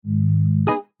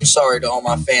I'm sorry to all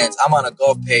my fans. I'm on a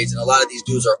golf page, and a lot of these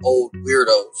dudes are old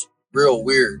weirdos. Real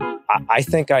weird. I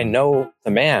think I know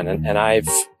the man, and I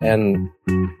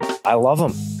love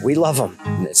him. We love him.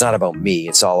 It's not about me.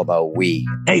 It's all about we.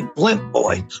 Hey, Blimp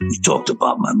boy, you talked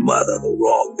about my mother the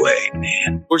wrong way,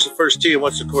 man. Where's the first tee and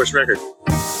what's the course record?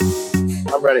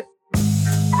 I'm ready.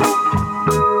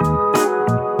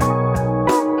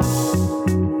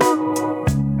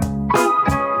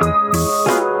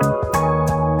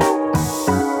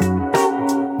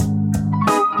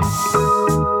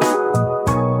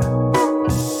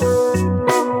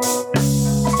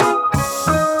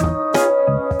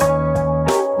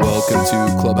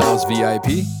 Clubhouse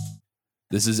VIP.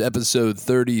 This is episode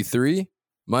 33.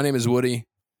 My name is Woody,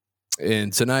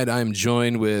 and tonight I'm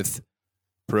joined with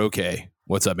Pro K.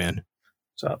 What's up, man?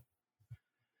 What's up?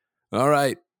 All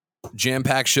right,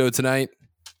 jam-packed show tonight.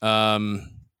 Lot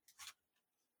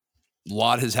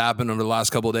has happened over the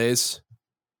last couple of days.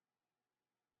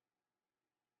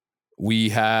 We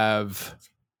have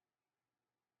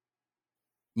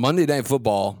Monday Night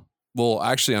Football. Well,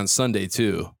 actually on Sunday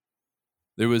too.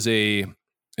 There was an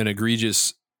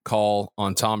egregious call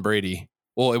on Tom Brady.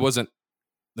 Well,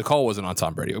 the call wasn't on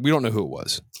Tom Brady. We don't know who it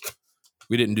was.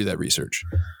 We didn't do that research.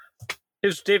 It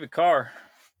was David Carr.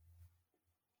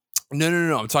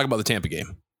 No. I'm talking about the Tampa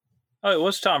game. Oh, it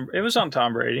was on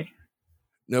Tom Brady.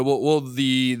 No, well,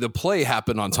 the play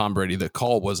happened on Tom Brady. The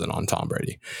call wasn't on Tom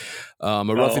Brady.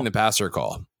 Roughing the passer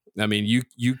call. I mean,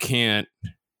 you can't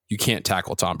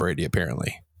tackle Tom Brady,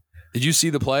 apparently. Did you see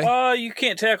the play? You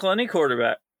can't tackle any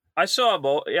quarterback. I saw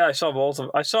both. Yeah, I saw both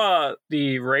of. I saw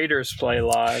the Raiders play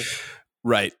live.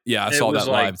 Right. Yeah, I saw that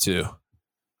live too.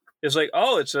 It's like,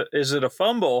 is it a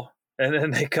fumble? And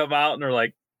then they come out and they're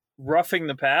like roughing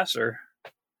the passer,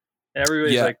 and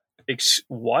everybody's like,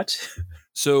 "What?"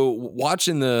 So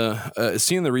watching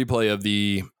seeing the replay of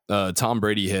the Tom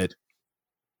Brady hit,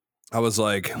 I was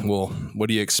like, "Well, what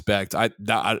do you expect?"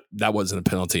 That wasn't a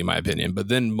penalty in my opinion. But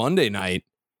then Monday night,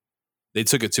 they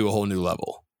took it to a whole new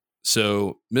level.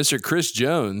 So Mr. Chris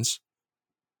Jones,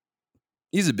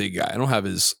 he's a big guy. I don't have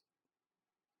his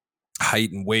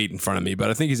height and weight in front of me,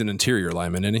 but I think he's an interior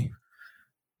lineman, isn't he?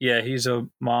 Yeah, he's a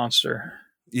monster.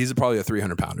 He's probably a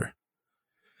 300-pounder.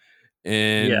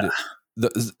 And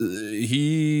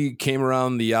he came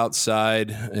around the outside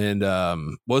and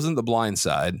wasn't the blind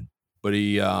side, but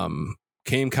he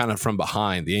came kind of from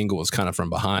behind. The angle was kind of from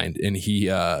behind, and he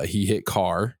hit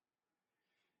Carr.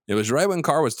 It was right when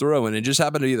Carr was throwing. It just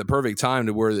happened to be the perfect time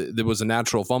to where there was a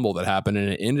natural fumble that happened, and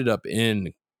it ended up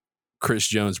in Chris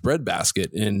Jones'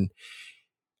 breadbasket. And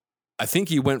I think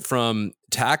he went from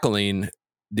tackling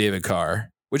David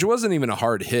Carr, which wasn't even a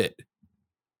hard hit.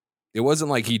 It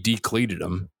wasn't like he decleated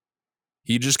him.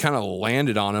 He just kind of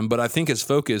landed on him. But I think his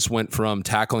focus went from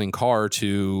tackling Carr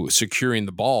to securing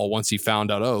the ball once he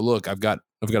found out, oh, look, I've got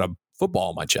a football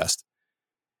on my chest.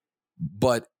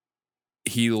 But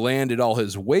he landed all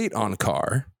his weight on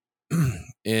Carr.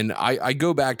 And I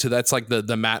go back to that's like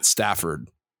the Matt Stafford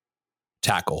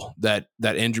tackle that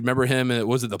Andrew, remember him?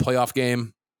 Was it the playoff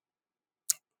game?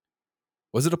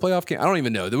 Was it a playoff game? I don't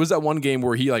even know. There was that one game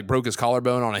where he like broke his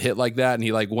collarbone on a hit like that. And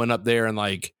he like went up there and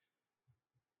like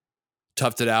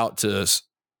toughed it out to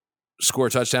score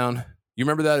a touchdown. You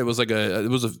remember that? It was like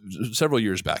several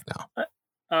years back now.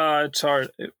 It's hard.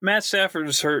 Matt Stafford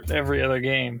is hurt every other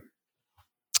game.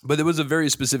 But there was a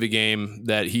very specific game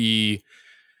that he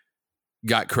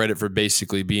got credit for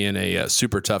basically being a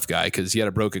super tough guy because he had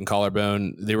a broken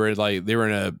collarbone. They were in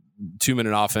a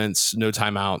 2-minute offense, no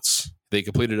timeouts. They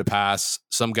completed a pass.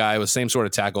 Some guy with same sort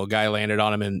of tackle. A guy landed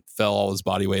on him and fell all his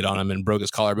body weight on him and broke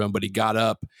his collarbone. But he got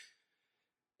up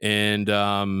and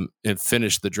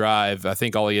finished the drive. I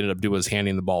think all he ended up doing was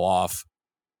handing the ball off,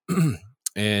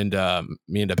 and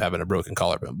he ended up having a broken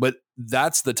collarbone. But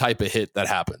that's the type of hit that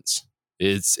happens.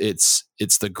 It's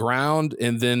the ground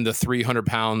and then the 300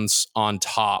 pounds on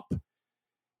top,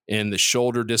 and the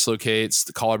shoulder dislocates,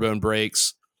 the collarbone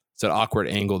breaks. It's an awkward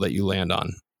angle that you land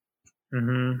on.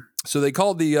 Mm-hmm. So they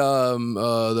called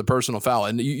the personal foul,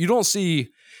 and you don't see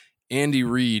Andy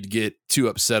Reid get too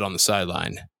upset on the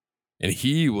sideline, and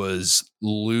he was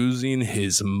losing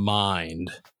his mind,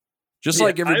 just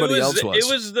like everybody else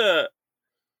was.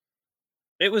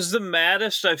 It was the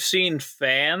maddest I've seen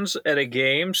fans at a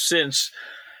game since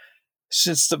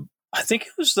I think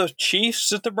it was the Chiefs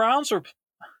that the Browns were.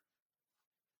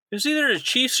 It was either the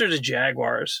Chiefs or the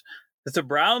Jaguars that the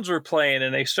Browns were playing,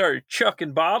 and they started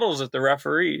chucking bottles at the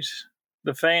referees,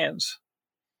 the fans.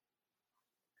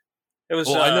 It was.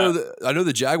 Well, I know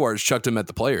the Jaguars chucked them at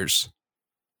the players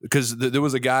because there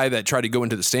was a guy that tried to go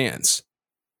into the stands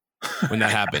when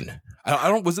that happened. I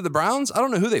don't. Was it the Browns? I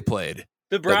don't know who they played.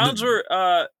 The Browns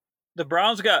the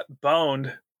Browns got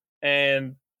boned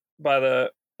and by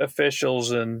the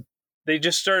officials, and they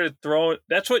just started throwing.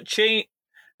 That's what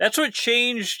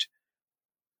changed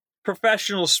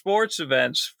professional sports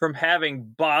events from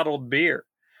having bottled beer.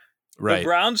 Right. The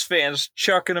Browns fans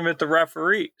chucking them at the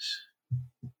referees.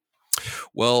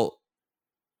 Well,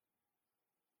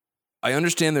 I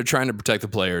understand they're trying to protect the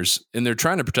players and they're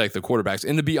trying to protect the quarterbacks.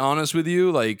 And to be honest with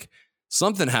you, like,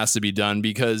 something has to be done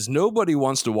because nobody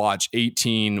wants to watch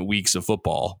 18 weeks of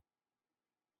football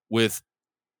with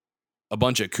a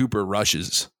bunch of Cooper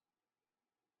Rushes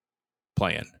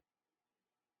playing.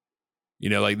 You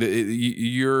know, like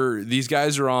these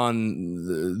guys are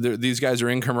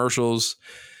in commercials.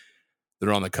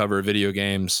 They're on the cover of video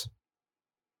games.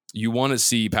 You want to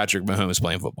see Patrick Mahomes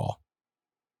playing football.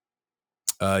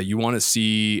 You want to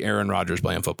see Aaron Rodgers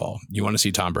playing football. You want to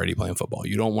see Tom Brady playing football.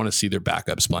 You don't want to see their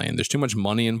backups playing. There's too much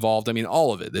money involved. I mean,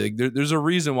 all of it. There's a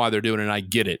reason why they're doing it, and I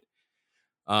get it.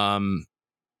 I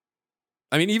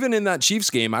mean, even in that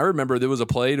Chiefs game, I remember there was a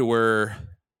play to where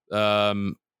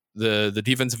the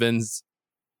defensive end's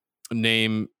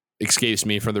name escapes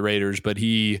me from the Raiders, but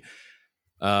he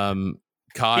caught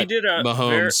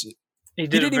Mahomes. He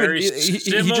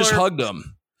just hugged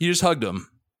him. He just hugged him.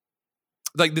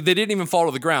 Like, they didn't even fall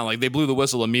to the ground. Like, they blew the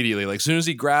whistle immediately. Like, as soon as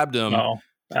he grabbed him,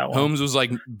 Holmes was like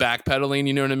backpedaling.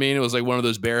 You know what I mean? It was like one of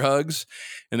those bear hugs,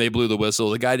 and they blew the whistle.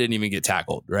 The guy didn't even get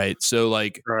tackled, right? So,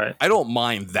 like, I don't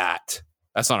mind that.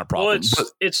 That's not a problem. Well,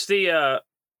 it's the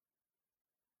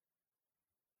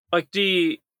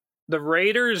the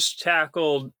Raiders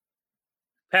tackled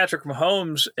Patrick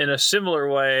Mahomes in a similar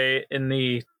way in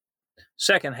the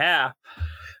second half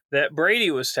that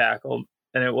Brady was tackled,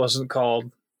 and it wasn't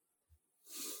called.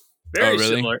 Very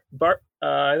similar.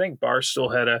 I think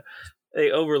Barstool had they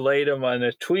overlaid them on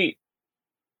a tweet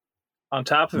on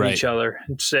top of each other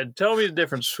and said, "Tell me the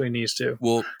difference between these two."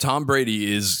 Well, Tom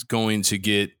Brady is going to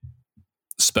get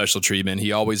special treatment.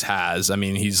 He always has. I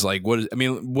mean, he's like,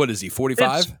 what is he,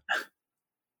 45?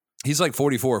 He's like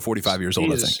 44 or 45 years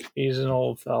old, I think. He's an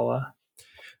old fella.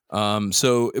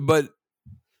 Also,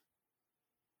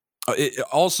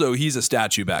 he's a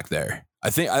statue back there. I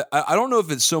think I don't know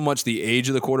if it's so much the age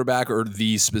of the quarterback or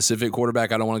the specific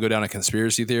quarterback. I don't want to go down a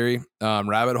conspiracy theory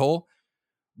rabbit hole,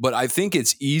 but I think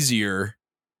it's easier.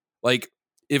 Like,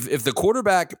 if the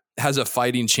quarterback has a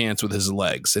fighting chance with his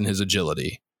legs and his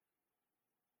agility,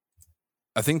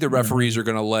 I think the referees are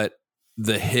going to let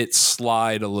the hit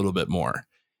slide a little bit more.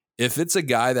 If it's a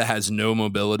guy that has no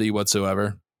mobility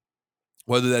whatsoever,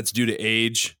 whether that's due to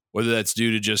age, whether that's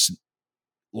due to just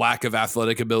lack of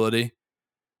athletic ability,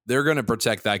 they're going to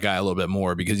protect that guy a little bit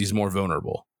more because he's more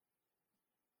vulnerable.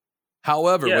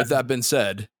 However, with that being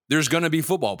said, there's going to be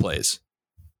football plays.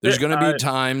 There's going to be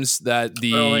times that I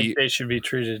don't think they should be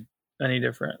treated any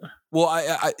different. Well,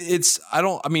 I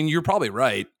mean, you're probably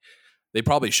right. They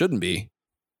probably shouldn't be,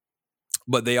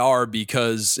 but they are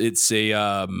because it's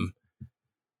a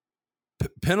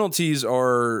penalties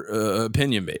are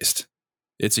opinion based.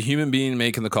 It's a human being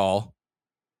making the call,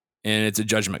 and it's a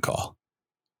judgment call.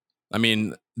 I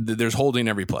mean, there's holding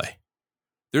every play.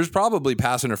 There's probably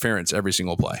pass interference every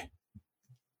single play.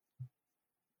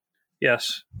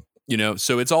 Yes. You know,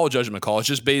 so it's all a judgment call. It's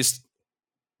just based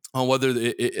on whether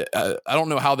I don't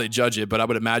know how they judge it, but I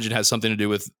would imagine it has something to do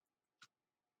with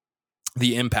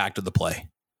the impact of the play.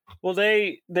 Well,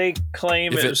 they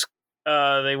claim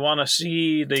they want to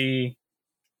see the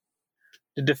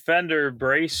defender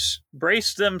brace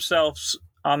themselves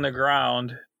on the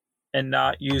ground and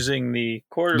not using the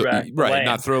quarterback. Right,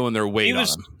 not throwing their weight on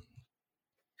him.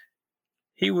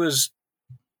 He was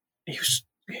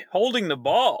holding the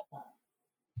ball.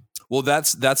 Well,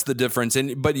 that's the difference.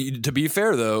 But to be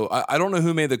fair, though, I don't know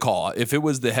who made the call. If it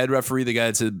was the head referee, the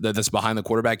guy that's behind the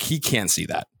quarterback, he can't see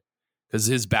that because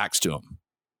his back's to him.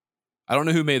 I don't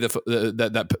know who made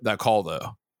that call,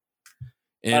 though.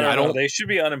 And I don't know. They should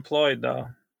be unemployed, though.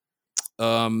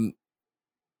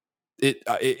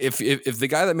 If the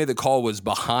guy that made the call was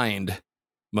behind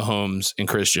Mahomes and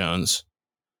Chris Jones,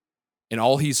 and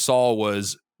all he saw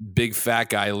was big fat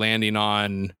guy landing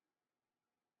on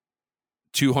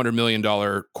 $200 million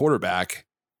quarterback,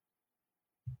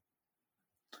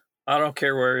 I don't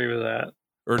care where he was at,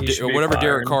 or whatever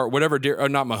Derek Carr,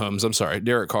 not Mahomes. I'm sorry,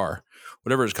 Derek Carr,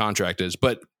 whatever his contract is,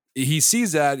 but he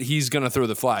sees that he's going to throw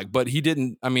the flag, but he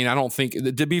didn't. I mean, I don't think,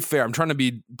 to be fair, I'm trying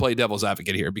to play devil's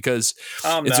advocate here because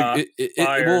it's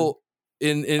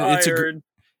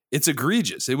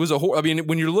egregious. It was I mean,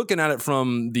 when you're looking at it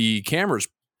from the camera's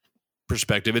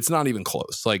perspective, it's not even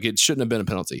close. Like, it shouldn't have been a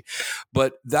penalty,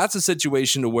 but that's a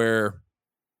situation to where,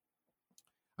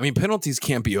 I mean, penalties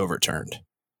can't be overturned.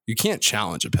 You can't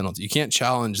challenge a penalty. You can't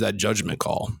challenge that judgment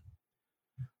call.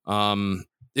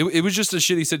 It was just a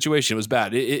shitty situation. It was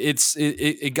bad.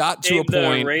 It got to a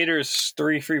point. The Raiders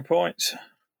 3 free points.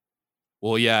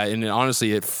 Well, yeah, and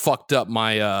honestly, it fucked up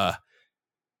my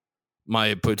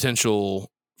my potential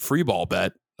free ball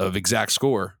bet of exact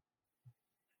score.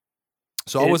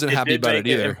 So I wasn't happy about it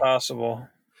either. Impossible.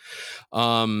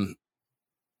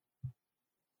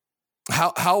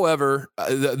 However,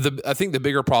 I think the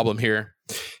bigger problem here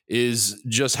is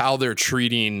just how they're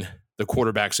treating the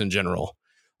quarterbacks in general.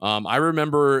 I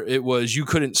remember it was you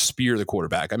couldn't spear the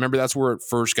quarterback. I remember that's where it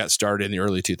first got started in the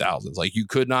early 2000s. Like you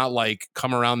could not like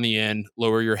come around the end,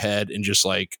 lower your head, and just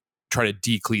like try to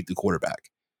decleat the quarterback.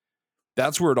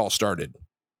 That's where it all started.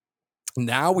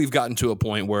 Now we've gotten to a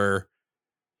point where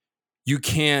you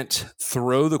can't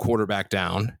throw the quarterback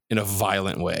down in a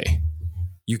violent way.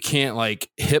 You can't like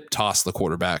hip toss the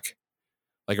quarterback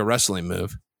like a wrestling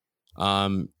move.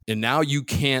 And now you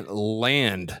can't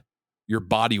land your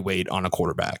body weight on a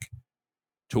quarterback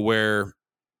to where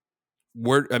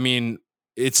I mean,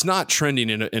 it's not trending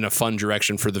in a fun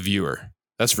direction for the viewer.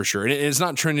 That's for sure. And it's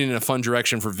not trending in a fun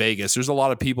direction for Vegas. There's a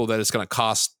lot of people that it's going to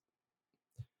cost.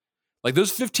 Like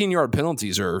those 15-yard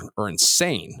penalties are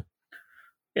insane.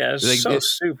 Yeah, it's so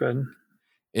stupid.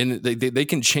 And they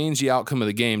can change the outcome of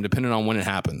the game depending on when it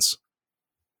happens.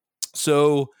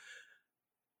 So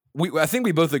I think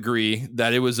we both agree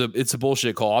that it's a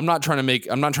bullshit call. I'm not trying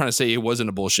to say it wasn't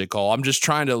a bullshit call. I'm just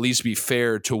trying to at least be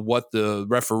fair to what the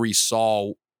referee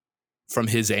saw from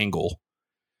his angle.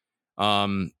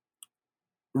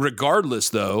 Regardless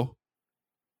though,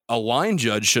 a line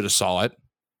judge should have saw it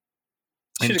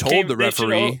and told the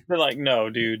referee. They're like, no,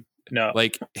 dude, no.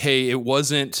 Like, hey, it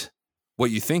wasn't what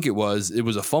you think it was. It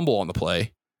was a fumble on the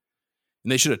play.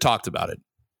 And they should have talked about it.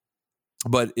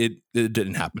 But it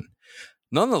didn't happen.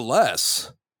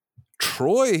 Nonetheless,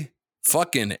 Troy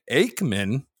fucking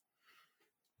Aikman.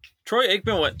 Troy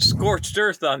Aikman went scorched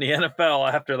earth on the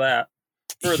NFL after that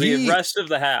for the rest of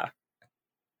the half.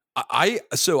 I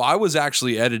was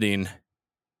actually editing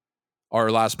our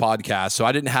last podcast, so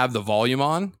I didn't have the volume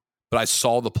on, but I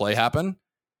saw the play happen.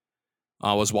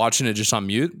 I was watching it just on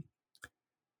mute.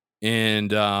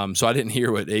 And so I didn't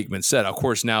hear what Aikman said. Of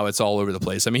course, now it's all over the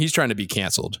place. I mean, he's trying to be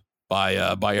canceled by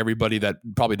everybody that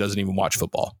probably doesn't even watch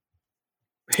football.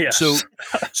 Yeah. So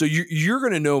you're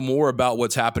going to know more about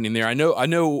what's happening there. I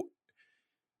know.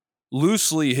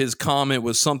 Loosely, his comment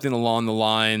was something along the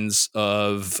lines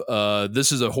of,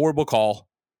 "This is a horrible call.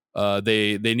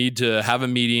 They need to have a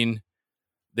meeting.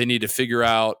 They need to figure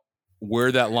out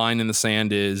where that line in the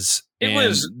sand is,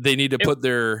 they need to put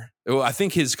their." Well, I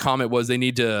think his comment was they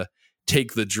need to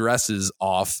take the dresses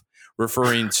off,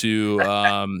 referring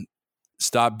to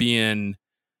stop being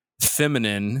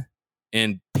feminine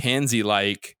and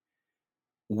pansy-like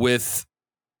with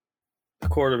the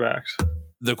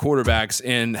quarterbacks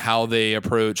and how they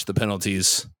approach the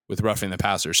penalties with roughing the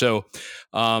passer. So,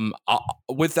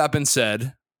 with that being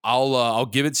said, I'll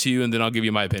give it to you, and then I'll give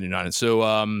you my opinion on it.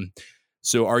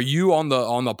 So are you on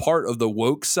the part of the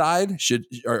woke side?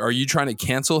 Are you trying to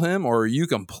cancel him, or are you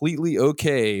completely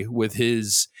okay with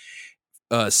his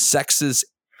sexist,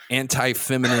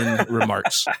 anti-feminine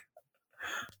remarks?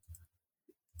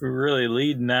 You're really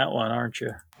leading that one, aren't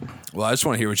you? Well, I just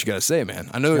want to hear what you got to say, man.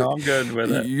 I know I'm good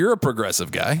with it. You're a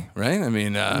progressive guy, right? I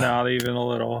mean, not even a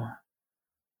little.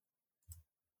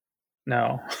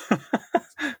 No.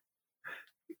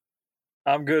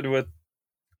 I'm good with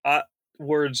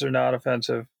words are not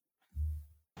offensive.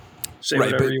 Say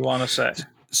right, whatever you want to say.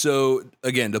 So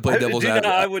again, to play devil's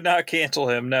advocate, I would not cancel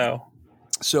him. No.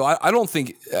 So I don't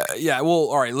think. Yeah. Well,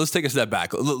 all right. Let's take a step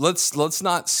back. Let's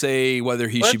not say whether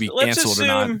he should be canceled or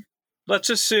not. Let's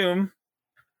assume,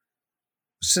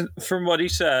 from what he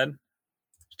said,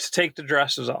 to take the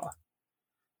dresses off.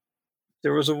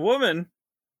 There was a woman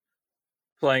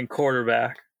playing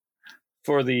quarterback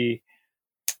for the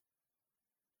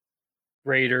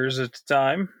Raiders at the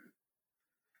time.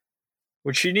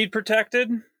 Would she need protected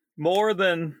more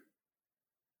than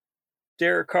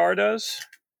Derek Carr does?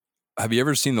 Have you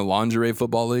ever seen the Lingerie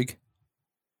Football League?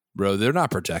 Bro, they're not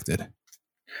protected.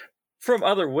 From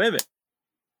other women.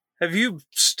 Have you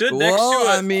stood next to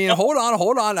I mean, hold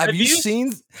on. Have you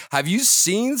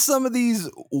seen some of these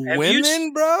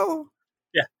women, bro?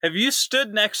 Yeah. Have you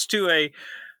stood next to a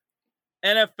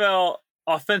NFL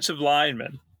offensive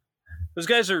lineman? Those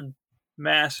guys are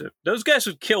massive. Those guys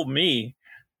would kill me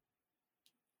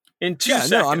in 2 seconds.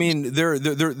 No, I mean they're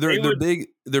big.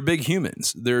 They're big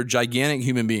humans. They're gigantic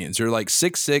human beings. They're like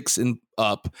 6'6" and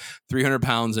up, 300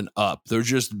 pounds and up. They're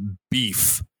just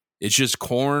beef. It's just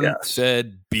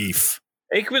corn-fed beef.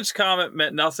 Aikman's comment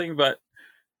meant nothing but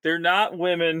They're not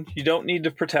women. You don't need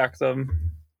to protect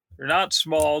them. They're not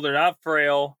small. They're not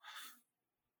frail.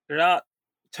 They're not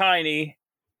tiny.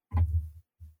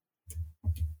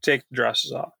 Take the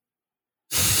dresses off.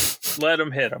 Let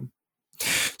them hit them.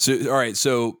 So, all right.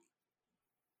 So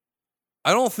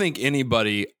I don't think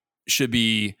anybody should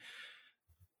be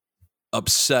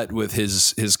upset with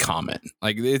his comment.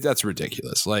 Like, that's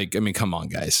ridiculous. Like, I mean, come on,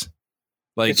 guys.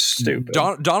 Like, It's stupid.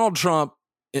 Donald Trump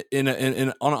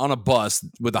on a bus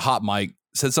with a hot mic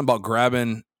said something about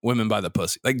grabbing women by the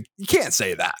pussy. Like, you can't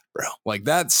say that, bro. Like,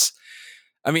 that's,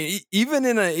 I mean, even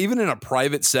in a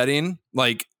private setting,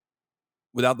 like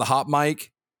without the hot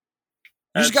mic,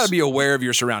 you just got to be aware of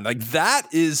your surroundings. Like, that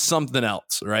is something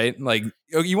else, right? Like,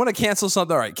 you want to cancel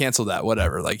something? All right, cancel that,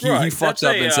 whatever. Like, he fucked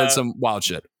up and said some wild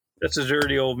shit. That's a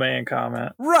dirty old man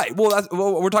comment. Right. Well,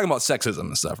 we're talking about sexism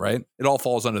and stuff, right? It all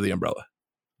falls under the umbrella.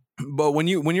 But when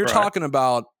you're talking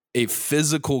about a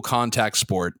physical contact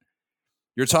sport,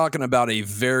 you're talking about a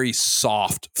very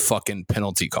soft fucking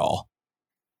penalty call.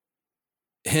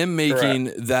 Him making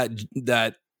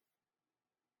that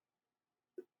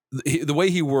the way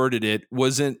he worded it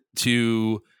wasn't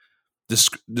to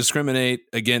discriminate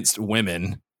against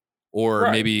women or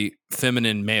maybe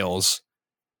feminine males.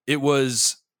 It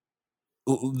was,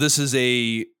 this is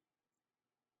a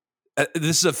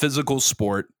physical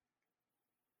sport.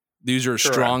 These are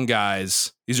strong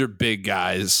guys. These are big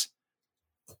guys.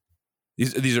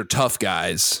 These are tough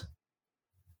guys.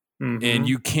 Mm-hmm. And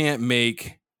you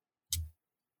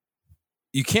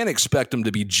can't expect them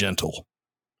to be gentle.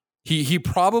 He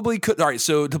probably could. All right.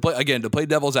 So to play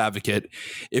devil's advocate,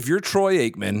 if you're Troy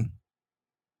Aikman,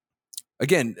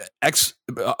 again, he's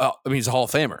a Hall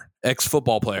of Famer,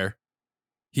 ex-football player.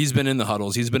 He's been in the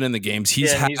huddles. He's been in the games.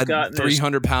 He's had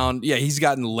 300-pound. Yeah, he's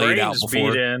gotten laid out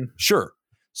before. Sure.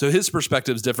 So his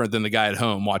perspective is different than the guy at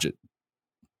home watching,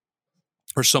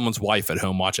 or someone's wife at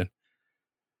home watching.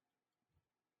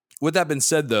 With that being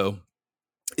said, though,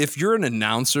 if you're an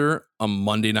announcer on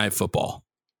Monday Night Football,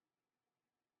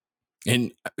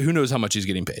 and who knows how much he's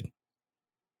getting paid?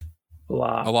 A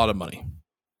lot of money.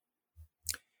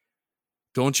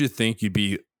 Don't you think you'd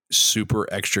be super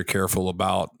extra careful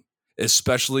about,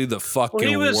 especially the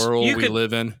fucking world we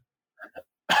live in?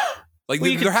 Like,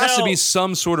 there has to be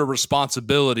some sort of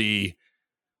responsibility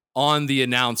on the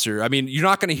announcer. I mean, you're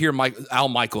not going to hear Al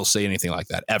Michaels say anything like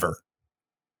that ever,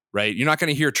 right? You're not going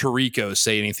to hear Tirico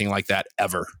say anything like that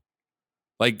ever.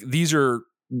 Like,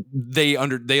 they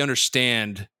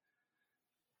understand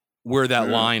where that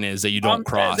line is that you don't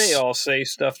cross. They all say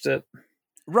stuff that.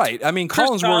 Right. I mean,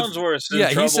 Collinsworth,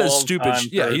 he says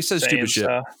stupid. Yeah, he says stupid shit.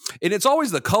 And it's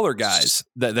always the color guys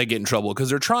that get in trouble because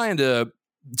they're trying to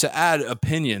add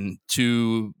opinion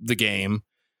to the game.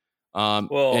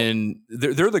 And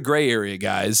they're the gray area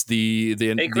guys.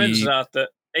 Aikman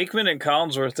and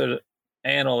Collinsworth are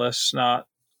analysts, not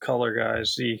color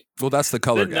guys. That's the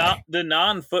color guy. The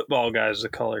non-football guy is the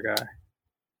color guy.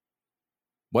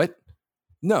 What?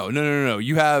 No.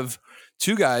 You have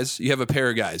two guys. You have a pair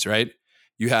of guys, right?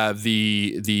 You have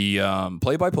the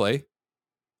play-by-play,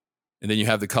 and then you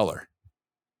have the color.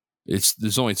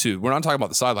 There's only two. We're not talking about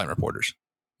the sideline reporters.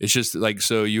 It's just like,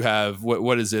 so you have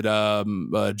what is it?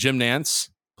 Jim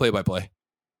Nance, play-by-play.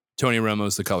 Tony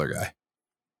Romo's the color guy.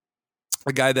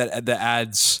 A guy that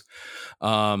adds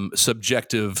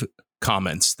subjective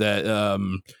comments. That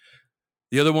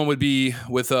the other one would be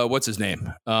with what's his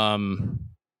name?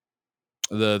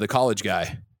 The college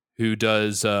guy who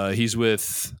does. He's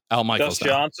with Al Michaels. Gus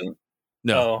Johnson.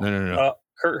 No.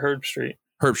 Kurt Herbstreit.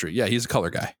 Herbstreit. Yeah, he's a color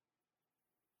guy.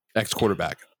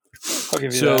 Ex-quarterback. I'll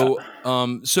give you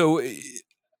that. So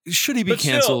should he be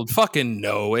canceled? Still, fucking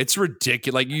no. It's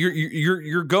ridiculous. Like,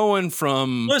 you're going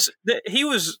from. Listen, he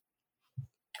was.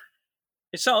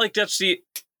 It's not like that's the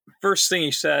first thing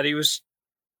he said. He was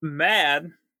mad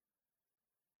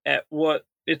at what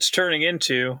it's turning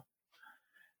into,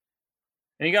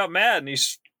 and he got mad and he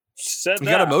said he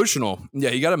got emotional. Yeah,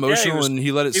 he got emotional and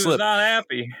he let it slip. He was not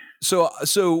happy.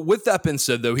 So with that being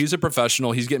said, though, he's a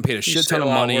professional. He's getting paid a shit ton of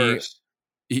money.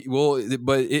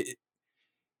 But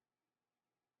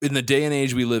in the day and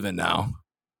age we live in now.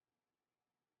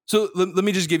 So let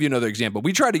me just give you another example.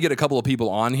 We tried to get a couple of people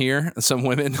on here, some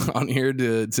women on here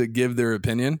to give their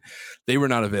opinion. They were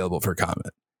not available for comment.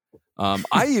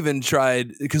 I even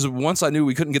tried, because once I knew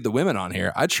we couldn't get the women on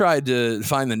here, I tried to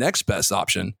find the next best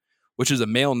option, which is a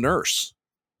male nurse.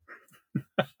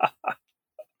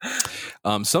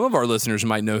 Some of our listeners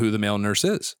might know who the male nurse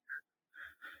is.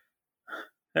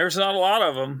 There's not a lot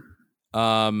of them.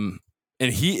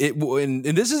 And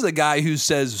this is a guy who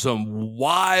says some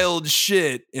wild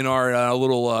shit in our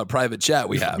little private chat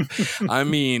we have. I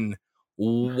mean,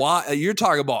 Why? You're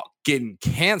talking about getting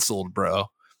canceled, bro.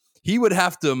 He would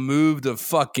have to move to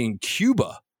fucking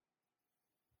Cuba.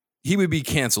 He would be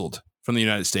canceled from the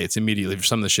United States immediately for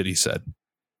some of the shit he said.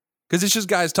 Because it's just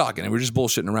guys talking and we're just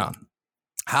bullshitting around.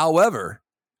 However,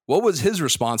 what was his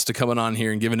response to coming on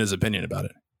here and giving his opinion about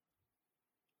it?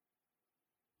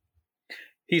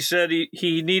 He said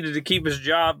he needed to keep his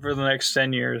job for the next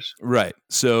 10 years. Right.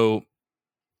 So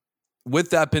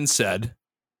with that being said,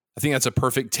 I think that's a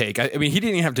perfect take. I mean, he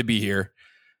didn't even have to be here.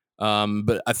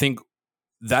 But I think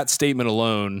that statement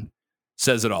alone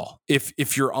says it all.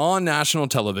 If you're on national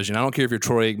television, I don't care if you're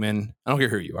Troy Aikman, I don't care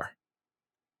who you are.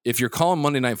 If you're calling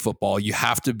Monday Night Football, you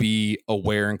have to be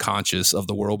aware and conscious of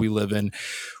the world we live in.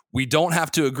 We don't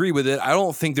have to agree with it. I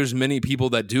don't think there's many people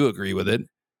that do agree with it.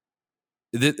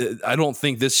 I don't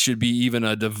think this should be even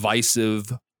a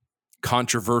divisive,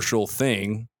 controversial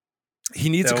thing. He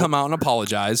needs to come out and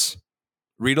apologize,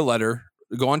 read a letter,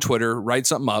 go on Twitter, write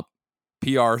something up,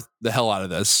 PR the hell out of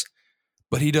this.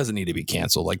 But he doesn't need to be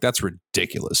canceled. Like, that's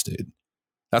ridiculous, dude.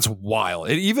 That's wild.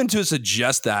 And even to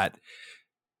suggest that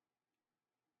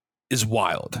is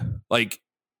wild. Like,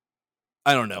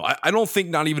 I don't know. I don't think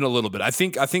not even a little bit. I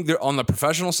think they're on the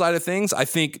professional side of things. I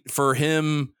think for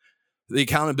him, the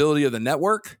accountability of the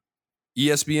network,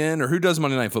 ESPN, or who does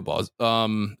Monday Night Football?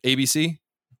 ABC?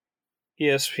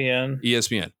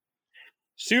 ESPN.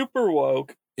 Super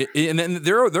woke. And then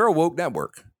they're a woke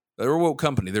network. They're a woke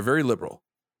company. They're very liberal.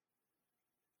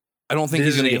 I don't think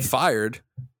he's going to get fired.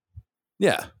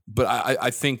 Yeah, but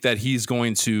I think that he's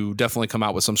going to definitely come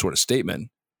out with some sort of statement.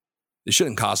 It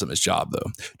shouldn't cost him his job,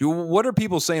 though. What are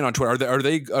people saying on Twitter?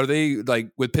 Are they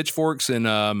like with pitchforks and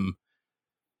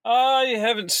I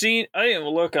haven't seen. I didn't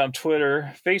look on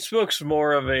Twitter. Facebook's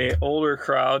more of a older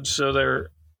crowd, so they're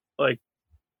like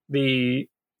the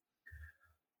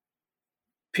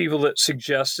people that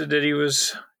suggested that he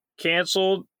was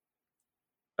canceled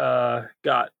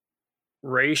got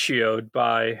ratioed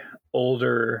by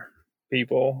older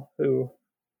people who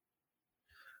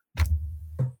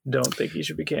don't think he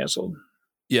should be canceled.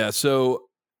 Yeah, so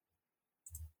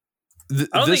I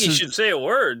don't think he should say a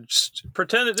word. Just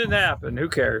pretend it didn't happen. Who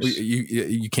cares?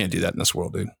 You can't do that in this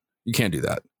world, dude. You can't do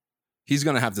that. He's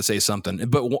going to have to say something,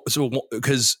 but so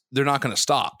because they're not going to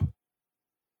stop.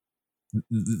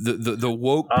 The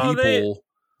woke people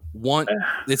want.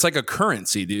 It's like a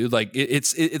currency, dude. Like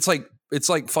it's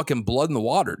like fucking blood in the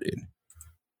water, dude.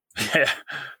 Yeah.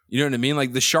 You know what I mean?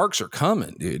 Like the sharks are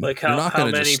coming, dude. Like how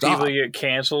many people get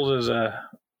canceled is a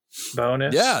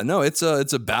bonus. Yeah, no, it's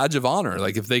a badge of honor.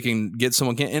 Like if they can get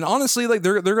someone and honestly, like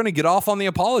they're going to get off on the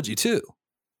apology too.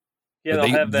 Yeah, they'll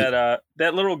have that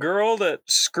little girl that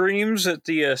screams at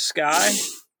the sky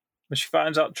when she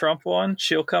finds out Trump won.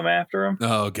 She'll come after him.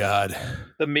 Oh God,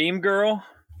 the meme girl.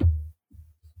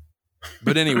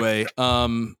 But anyway,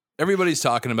 everybody's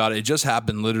talking about it. It just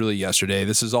happened literally yesterday.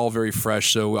 This is all very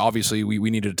fresh, so obviously we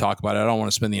needed to talk about it. I don't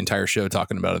want to spend the entire show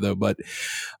talking about it though, but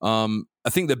I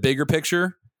think the bigger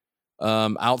picture,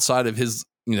 outside of his,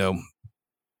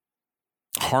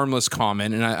 harmless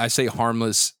comment, and I say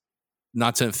harmless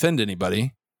not to offend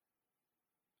anybody,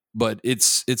 but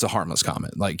it's a harmless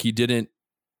comment. Like he didn't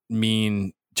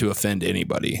mean to offend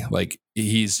anybody. Like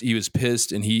he was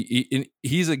pissed, and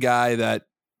he's a guy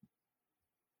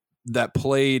that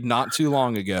played not too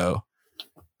long ago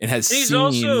and has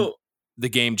seen the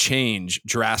game change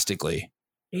drastically.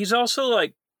 He's also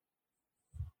like,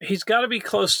 he's got to be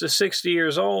close to 60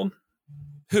 years old.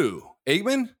 Who?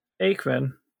 Aikman?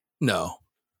 Aikman. No.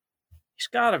 He's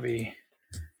got to be.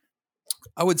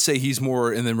 I would say he's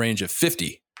more in the range of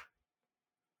 50.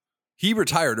 He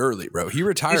retired early, bro. He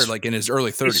retired like in his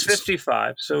early 30s. He's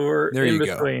 55, so we're in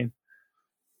between.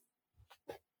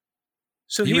 Go.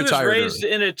 So he was raised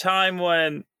in a time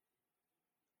when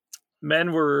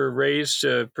men were raised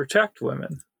to protect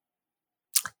women.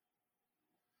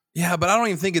 Yeah, but I don't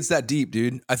even think it's that deep,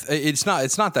 dude. It's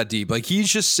not that deep. Like he's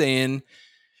just saying,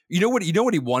 you know what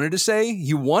he wanted to say?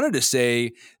 He wanted to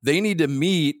say they need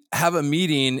to have a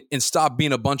meeting and stop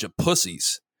being a bunch of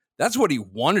pussies. That's what he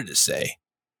wanted to say.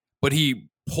 But he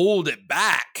pulled it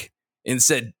back and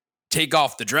said, take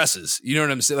off the dresses. You know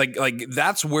what I'm saying? Like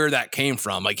that's where that came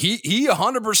from. Like he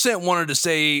 100% wanted to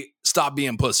say, stop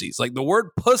being pussies. Like the word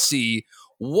pussy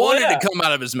wanted to come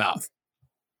out of his mouth.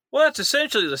 Well, that's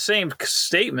essentially the same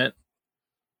statement.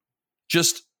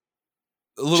 Just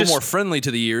a little more friendly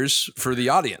to the ears for the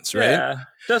audience, right? Yeah.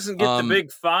 Doesn't get the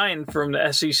big fine from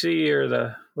the SEC or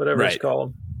the whatever it's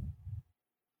called.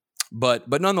 But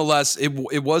nonetheless,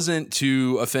 it wasn't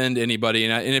to offend anybody.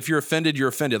 And if you're offended, you're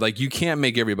offended. Like you can't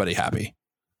make everybody happy.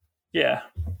 Yeah.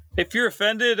 If you're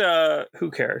offended,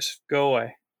 who cares? Go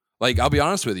away. Like, I'll be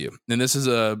honest with you, and this is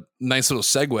a nice little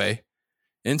segue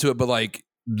into it, but like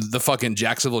the fucking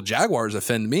Jacksonville Jaguars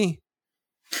offend me.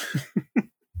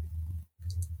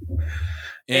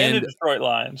 And the Detroit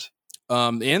Lions.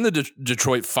 And the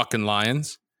Detroit fucking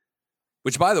Lions,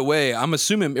 which, by the way, I'm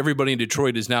assuming everybody in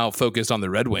Detroit is now focused on the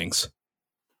Red Wings.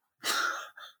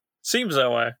 Seems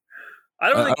that way. I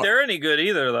don't think they're any good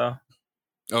either, though.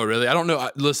 Oh, really? I don't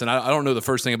know. Listen, I don't know the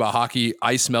first thing about hockey.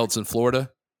 Ice melts in Florida.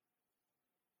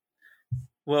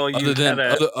 Well,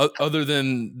 other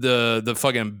than the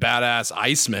fucking badass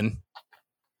Iceman,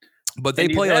 but they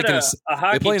play like a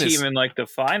hockey team in like the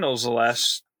finals the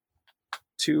last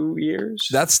 2 years.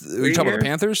 That's you talking about the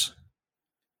Panthers?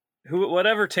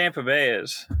 Whatever Tampa Bay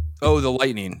is. Oh, the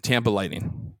Lightning, Tampa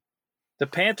Lightning. The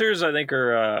Panthers, I think,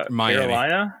 are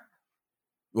Carolina.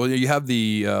 Well, you have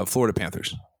the Florida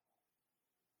Panthers.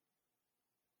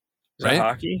 Is that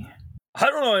hockey? I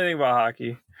don't know anything about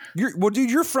hockey.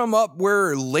 You're from up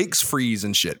where lakes freeze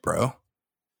and shit, bro.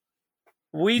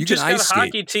 We just got a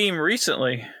hockey team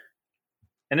recently,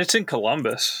 and it's in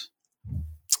Columbus.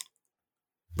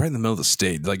 Right in the middle of the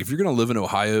state. Like, if you're going to live in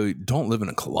Ohio, don't live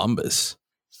in Columbus.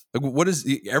 Like,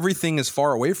 everything is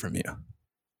far away from you.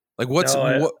 Like,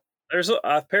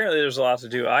 apparently there's a lot to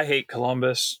do. I hate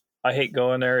Columbus. I hate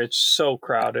going there. It's so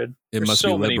crowded. It must be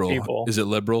liberal. Many people. Is it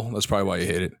liberal? That's probably why you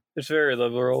hate it. It's very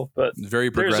liberal, but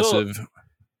very progressive.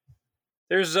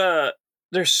 There's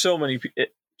so many people.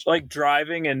 Like,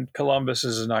 driving in Columbus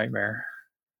is a nightmare.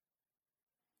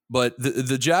 But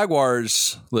the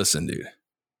Jaguars, listen, dude.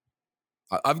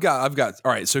 I've got.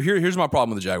 All right, so here's my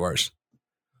problem with the Jaguars.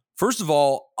 First of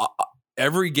all,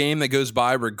 every game that goes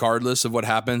by, regardless of what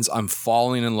happens, I'm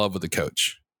falling in love with the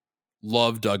coach.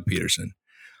 Love Doug Peterson.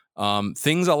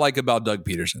 Things I like about Doug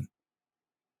Peterson.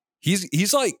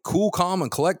 He's like cool, calm,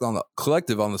 and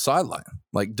collective on the sideline.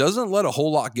 Like, doesn't let a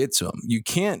whole lot get to him.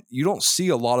 You don't see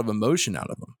a lot of emotion out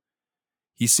of him.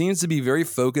 He seems to be very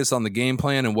focused on the game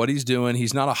plan and what he's doing.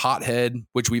 He's not a hothead,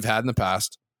 which we've had in the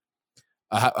past.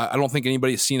 I don't think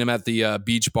anybody's seen him at the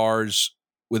beach bars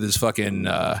with his fucking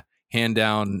hand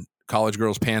down college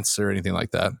girls' pants or anything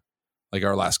like that, like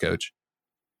our last coach.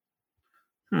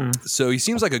 So he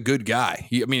seems like a good guy.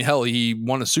 He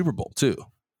won a Super Bowl too.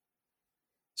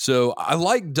 So I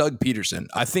like Doug Peterson.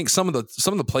 I think some of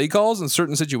the play calls in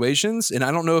certain situations, and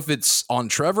I don't know if it's on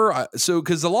Trevor.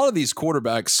 Because a lot of these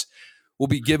quarterbacks will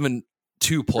be given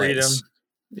 2 plays. Freedom.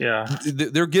 Yeah.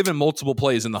 They're given multiple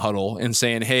plays in the huddle and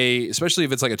saying, hey, especially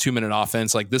if it's like a 2-minute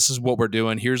offense, like, this is what we're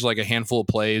doing. Here's like a handful of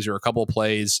plays or a couple of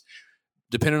plays.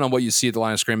 Depending on what you see at the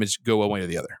line of scrimmage, go one way or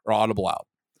the other or audible out.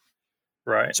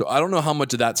 Right. So I don't know how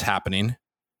much of that's happening.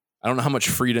 I don't know how much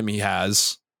freedom he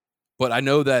has, but I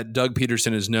know that Doug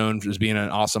Peterson is known as being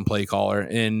an awesome play caller,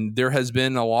 and there has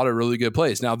been a lot of really good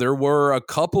plays. Now, there were a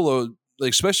couple of,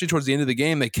 especially towards the end of the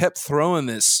game, they kept throwing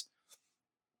this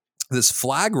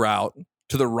flag route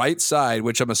to the right side,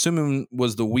 which I'm assuming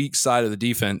was the weak side of the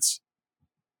defense,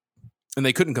 and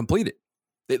they couldn't complete it.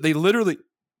 They literally,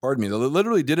 pardon me, they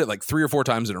literally did it like 3 or 4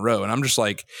 times in a row, and I'm just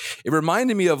like, it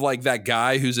reminded me of like that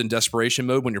guy who's in desperation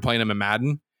mode when you're playing him in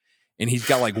Madden, and he's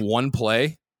got like one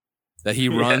play that he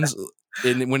runs,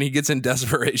 and when he gets in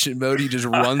desperation mode, he just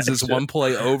runs this one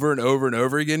play over and over and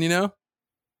over again, you know?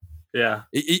 Yeah.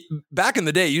 Back in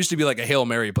the day, it used to be like a Hail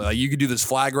Mary play. Like, you could do this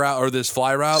flag route or this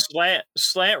fly route.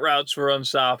 Slant routes were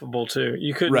unstoppable too.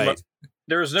 You couldn't. Right.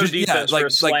 There was no defense for a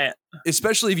slant.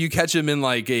 Especially if you catch him in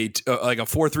like a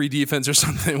 4-3 defense or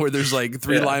something where there's like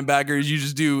 3 linebackers, you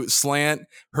just do slant,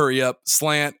 hurry up,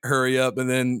 and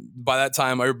then by that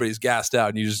time everybody's gassed out,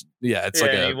 and you just it's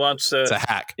a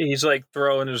hack. He's like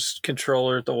throwing his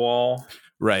controller at the wall.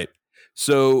 Right.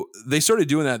 So they started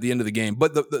doing that at the end of the game.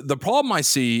 But the problem I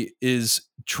see is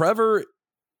Trevor,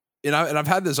 and I've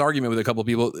had this argument with a couple of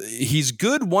people. He's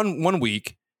good one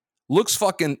week, looks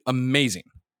fucking amazing.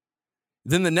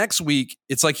 Then the next week,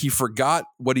 it's like he forgot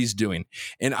what he's doing.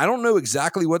 And I don't know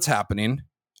exactly what's happening.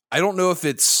 I don't know if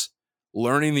it's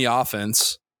learning the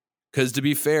offense, because to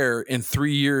be fair, in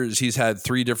 3 years, he's had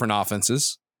 3 different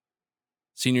offenses.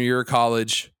 Senior year of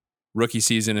college, rookie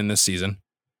season, and this season.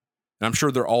 And I'm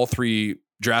sure they're all 3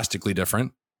 drastically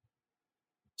different.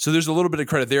 So there's a little bit of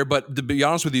credit there. But to be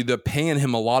honest with you, they're paying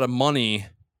him a lot of money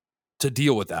to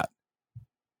deal with that.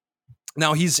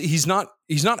 Now he's not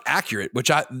accurate,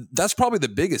 that's probably the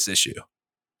biggest issue.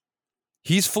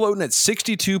 He's floating at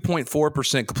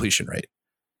 62.4% completion rate.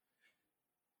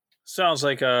 Sounds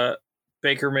like a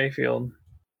Baker Mayfield.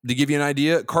 To give you an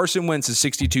idea, Carson Wentz is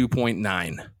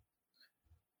 62.9.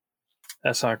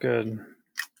 That's not good.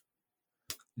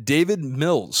 Davis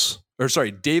Mills,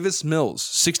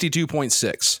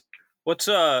 62.6. What's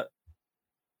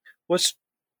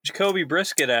Jacoby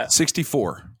Brisket at?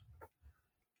 64.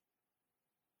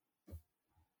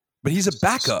 But he's a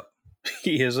backup.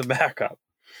 He is a backup.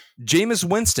 Jameis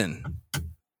Winston.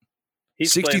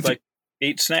 He's played like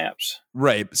 8 snaps.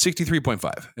 Right,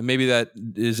 63.5. And maybe that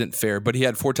isn't fair, but he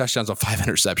had 4 touchdowns on 5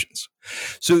 interceptions.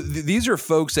 So these are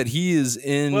folks that he is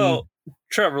in. Well,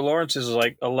 Trevor Lawrence is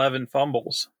like 11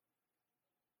 fumbles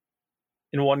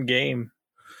in one game.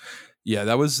 Yeah,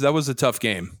 that was a tough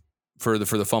game for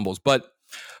the fumbles. But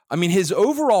I mean, his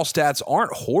overall stats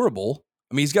aren't horrible.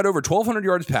 I mean, he's got over 1,200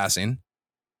 yards passing,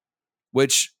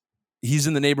 which he's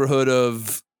in the neighborhood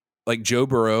of like Joe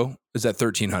Burrow is at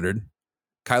 1,300.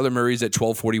 Kyler Murray's at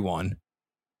 1,241.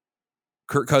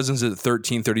 Kirk Cousins is at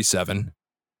 1,337.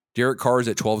 Derek Carr is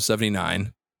at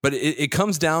 1,279. But it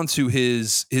comes down to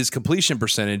his completion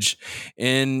percentage.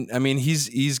 And I mean,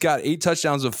 he's got 8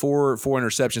 touchdowns of four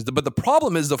interceptions. But the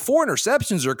problem is the 4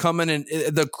 interceptions are coming in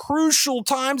the crucial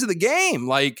times of the game.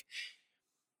 Like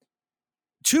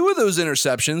 2 of those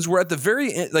interceptions were at the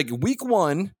very end, like week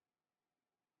 1.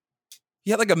 He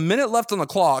had like a minute left on the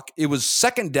clock. It was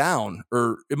 2nd down,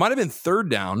 or it might have been 3rd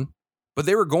down, but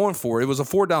they were going for it. It was a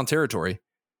 4-down territory.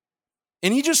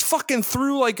 And he just fucking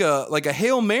threw like a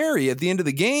Hail Mary at the end of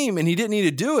the game, and he didn't need to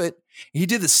do it. He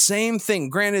did the same thing.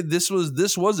 Granted, this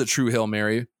was a true Hail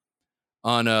Mary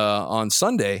on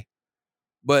Sunday,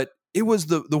 but it was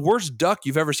the worst duck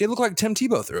you've ever seen. It looked like Tim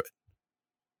Tebow threw it.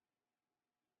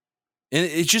 And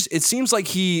it seems like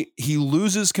he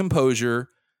loses composure.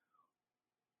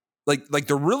 Like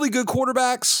the really good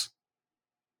quarterbacks,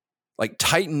 like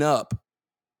tighten up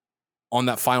on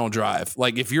that final drive.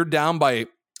 Like if you're down by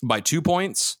 2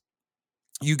 points,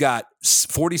 you got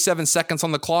 47 seconds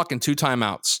on the clock and 2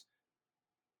 timeouts.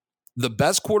 The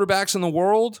best quarterbacks in the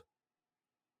world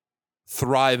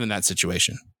thrive in that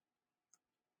situation.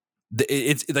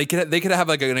 They could have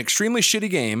like an extremely shitty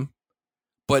game,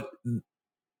 but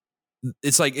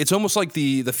it's almost like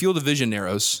the field of vision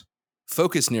narrows.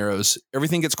 Focus narrows,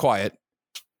 everything gets quiet,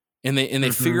 and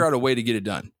they figure out a way to get it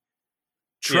done.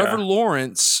 Trevor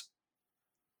Lawrence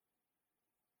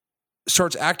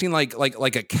starts acting like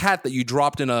a cat that you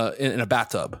dropped in a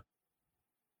bathtub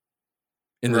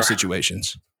in those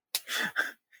situations.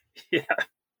 Yeah.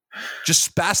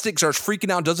 Just spastic, starts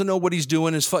freaking out, doesn't know what he's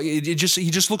doing. He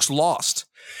just looks lost.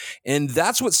 And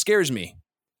that's what scares me.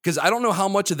 Because I don't know how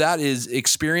much of that is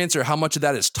experience or how much of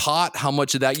that is taught, how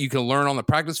much of that you can learn on the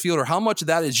practice field, or how much of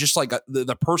that is just like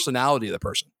the personality of the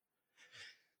person.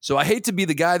 So I hate to be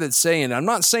the guy that's saying, I'm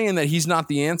not saying that he's not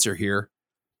the answer here,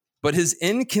 but his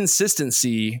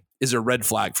inconsistency is a red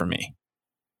flag for me.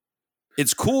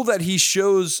 It's cool that he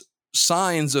shows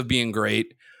signs of being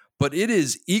great, but it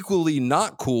is equally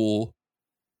not cool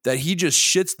that he just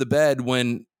shits the bed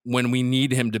when we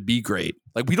need him to be great.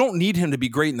 Like, we don't need him to be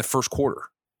great in the first quarter.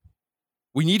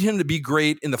 We need him to be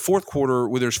great in the fourth quarter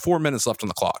where there's 4 minutes left on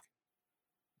the clock.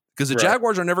 Because the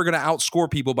Jaguars are never going to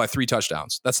outscore people by 3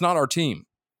 touchdowns. That's not our team.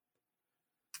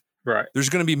 Right. There's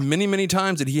going to be many, many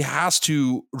times that he has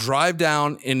to drive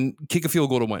down and kick a field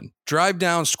goal to win. Drive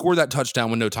down, score that touchdown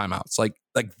with no timeouts. Like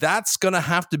that's going to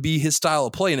have to be his style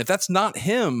of play. And if that's not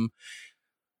him,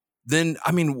 then,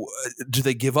 I mean, do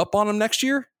they give up on him next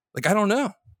year? Like, I don't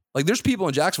know. Like, there's people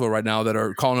in Jacksonville right now that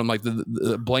are calling him like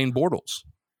the Blaine Bortles.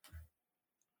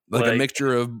 Like a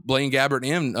mixture of Blaine Gabbert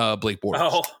and Blake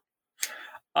Bortles.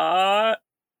 Oh.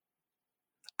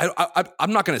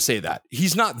 I'm not going to say that.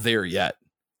 He's not there yet.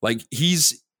 Like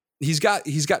he's got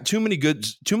too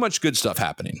much good stuff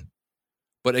happening.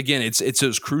 But again, it's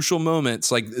those crucial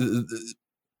moments. Like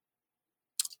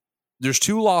there's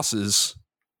 2 losses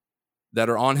that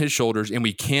are on his shoulders, and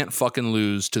we can't fucking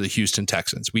lose to the Houston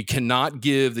Texans. We cannot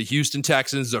give the Houston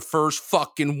Texans the first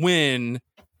fucking win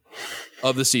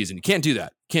of the season. You can't do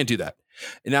that. Can't do that.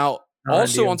 And now,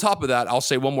 also on top of that, I'll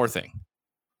say one more thing.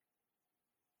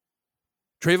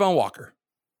 Trayvon Walker.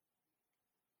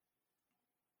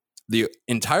 The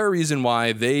entire reason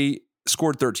why they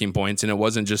scored 13 points and it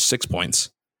wasn't just 6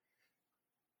 points.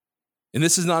 And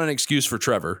this is not an excuse for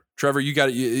Trevor. Trevor, you got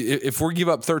to, if we give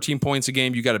up 13 points a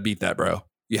game, you got to beat that, bro.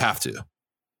 You have to.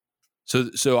 So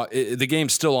the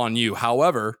game's still on you.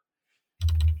 However,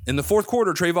 in the fourth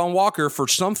quarter, Trayvon Walker, for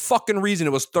some fucking reason,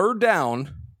 it was 3rd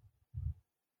down.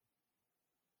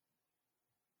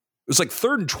 It was like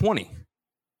 3rd and 20.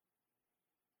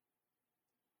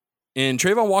 And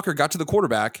Trayvon Walker got to the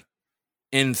quarterback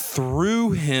and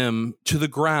threw him to the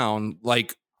ground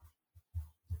like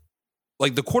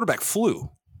the quarterback flew.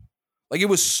 Like, it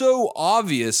was so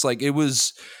obvious. Like, it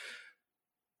was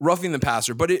roughing the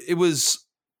passer, but it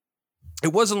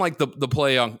wasn't like the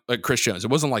play on Chris Jones. It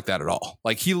wasn't like that at all.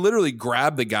 Like, he literally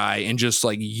grabbed the guy and just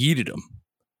like yeeted him.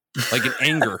 like in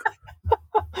anger.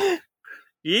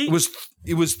 It was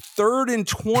 3rd and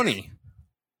 20.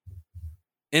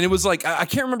 And it was like, I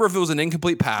can't remember if it was an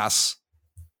incomplete pass,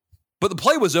 but the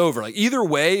play was over. Like either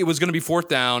way, it was going to be 4th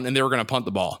down and they were going to punt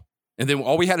the ball. And then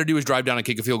all we had to do was drive down and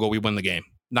kick a field goal. We win the game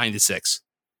 9-6.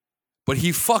 But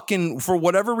he fucking, for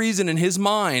whatever reason in his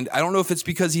mind, I don't know if it's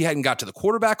because he hadn't got to the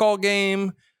quarterback all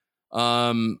game.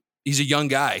 He's a young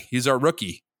guy. He's our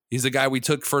rookie. He's the guy we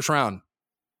took 1st round.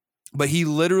 But he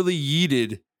literally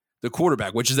yeeted the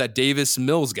quarterback, which is that Davis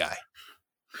Mills guy.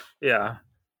 Yeah.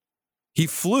 He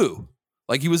flew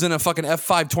like he was in a fucking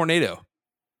F5 tornado.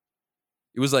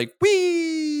 It was like,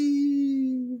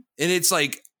 whee! And it's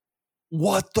like,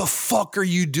 what the fuck are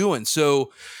you doing?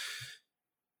 So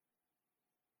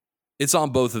it's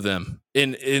on both of them.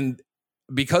 And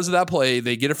because of that play,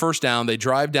 they get a 1st down, they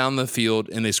drive down the field,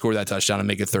 and they score that touchdown and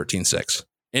make it 13-6.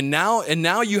 And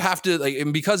now you have to, like,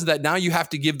 and because of that, now you have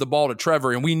to give the ball to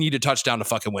Trevor, and we need a touchdown to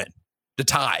fucking win, to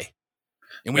tie.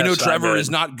 And we know Trevor is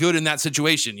not good in that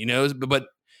situation, you know, but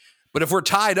if we're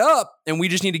tied up and we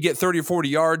just need to get 30 or 40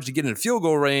 yards to get in field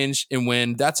goal range and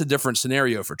win, that's a different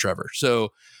scenario for Trevor.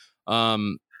 So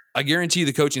I guarantee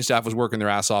the coaching staff was working their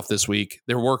ass off this week.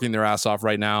 They're working their ass off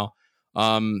right now.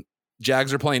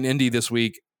 Jags are playing Indy this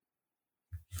week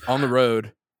on the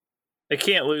road. They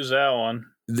can't lose that one.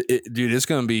 Dude, it's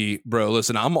going to be, bro,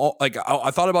 listen, I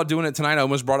thought about doing it tonight. I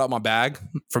almost brought out my bag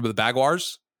from the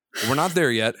Jaguars. We're not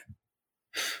there yet.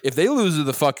 If they lose to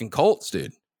the fucking Colts,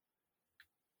 dude,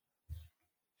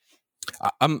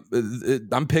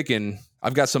 I'm picking,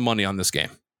 I've got some money on this game.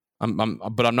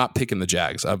 But I'm not picking the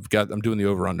Jags. I'm doing the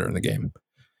over under in the game.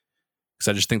 Because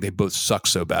I just think they both suck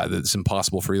so bad that it's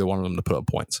impossible for either one of them to put up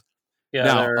points. Yeah,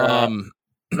 now, they're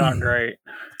not great.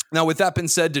 Now, with that being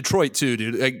said, Detroit too,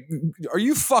 dude. Like, are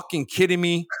you fucking kidding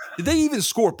me? Did they even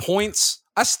score points?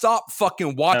 I stopped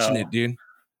fucking watching it, dude.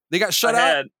 They got shut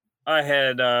out.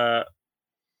 I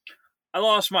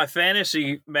lost my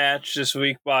fantasy match this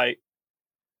week by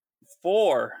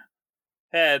 4.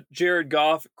 Had Jared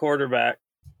Goff at quarterback.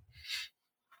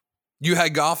 You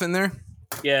had Goff in there?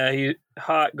 Yeah, he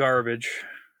hot garbage.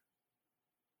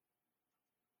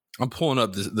 I'm pulling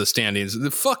up the standings.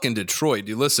 The fucking Detroit,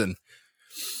 dude. Listen,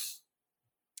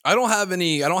 I don't have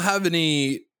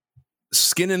any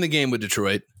skin in the game with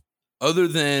Detroit, other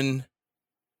than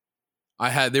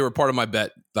they were part of my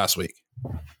bet last week.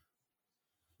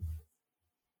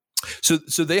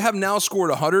 So they have now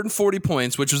scored 140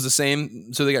 points, which was the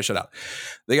same. So they got shut out.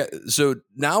 So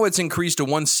now it's increased to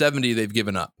 170. They've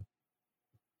given up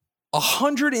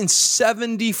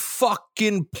 170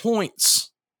 fucking points.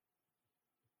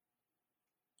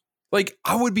 Like,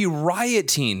 I would be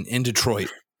rioting in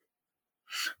Detroit.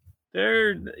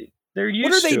 They're used.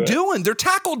 What are they to doing? They're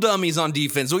tackle dummies on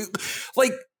defense.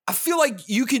 Like, I feel like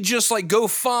you could just like go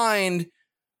find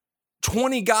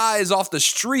 20 guys off the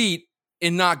street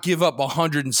and not give up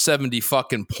 170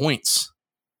 fucking points.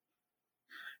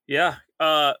 Yeah.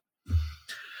 I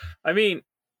mean,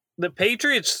 the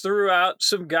Patriots threw out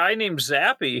some guy named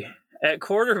Zappy at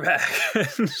quarterback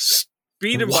and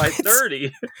beat him by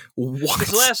 30. What?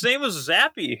 His last name was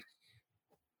Zappy.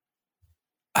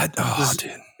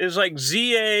 Dude. It was like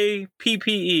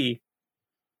Zappe.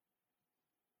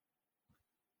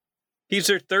 He's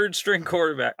their 3rd string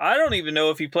quarterback. I don't even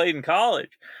know if he played in college.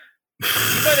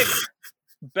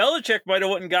 Belichick might have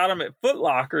went and got him at Foot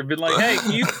Locker and been like, hey,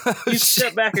 can you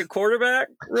step back at quarterback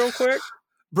real quick?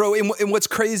 Bro, and what's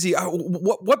crazy,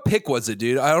 what pick was it,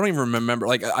 dude? I don't even remember.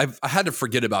 Like, I had to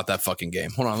forget about that fucking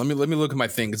game. Hold on, let me look at my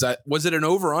thing. Was it an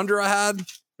over-under I had?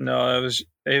 No,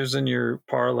 it was in your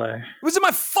parlay. It was in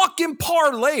my fucking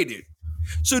parlay, dude.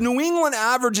 So New England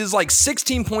averages like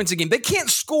 16 points a game. They can't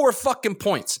score fucking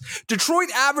points. Detroit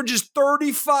averages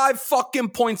 35 fucking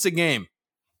points a game.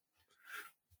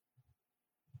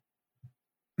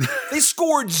 They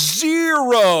scored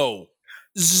 0.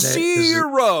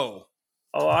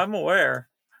 Oh, I'm aware.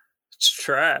 It's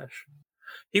trash.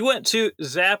 He went to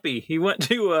Zappy. He went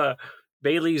to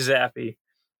Bailey Zappy.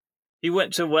 He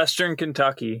went to Western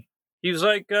Kentucky. He was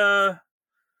like,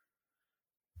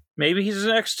 maybe he's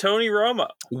the next Tony Romo.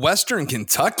 Western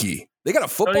Kentucky? They got a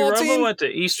football Tony Romo team? went to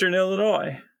Eastern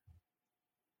Illinois.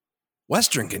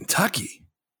 Western Kentucky?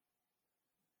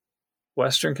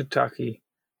 Western Kentucky.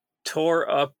 Tore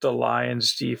up the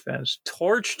Lions defense.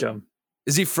 Torched them.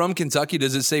 Is he from Kentucky?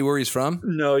 Does it say where he's from?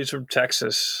 No, he's from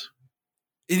Texas.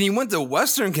 And he went to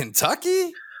Western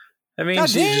Kentucky? That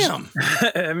means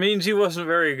it means he wasn't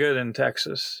very good in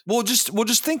Texas. Well,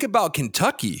 just think about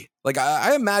Kentucky. Like,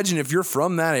 I imagine if you're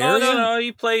from that area. Oh, no.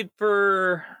 He played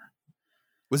for...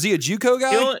 Was he a JUCO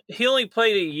guy? He only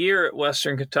played a year at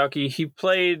Western Kentucky. He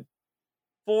played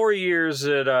 4 years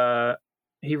at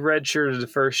he redshirted the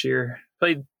first year.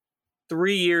 Played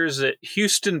 3 years at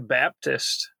Houston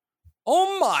Baptist.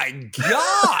 Oh my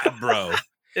God, bro.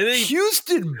 And then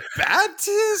Houston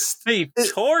Baptist? he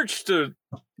torched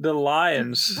the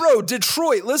Lions. Bro,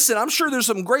 Detroit, listen, I'm sure there's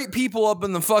some great people up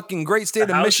in the fucking great state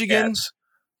of Michigan. Cats.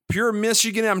 Pure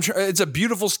Michigan. It's a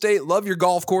beautiful state. Love your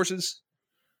golf courses.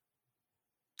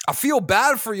 I feel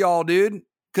bad for y'all, dude,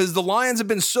 because the Lions have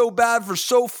been so bad for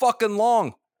so fucking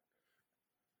long.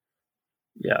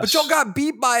 Yes. But y'all got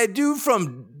beat by a dude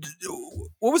from,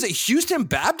 what was it, Houston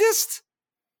Baptist?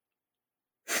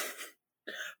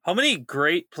 How many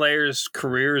great players'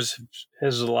 careers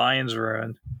has the Lions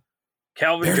ruined?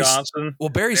 Calvin Johnson. Well,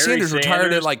 Barry Sanders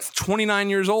retired at like 29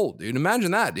 years old, dude.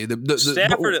 Imagine that, dude.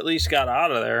 Stafford at least got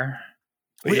out of there.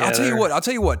 I'll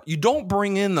tell you what. You don't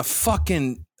bring in the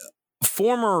fucking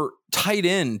former tight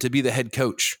end to be the head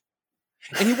coach.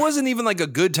 And he wasn't even like a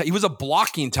good tight. He was a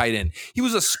blocking tight end. He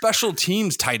was a special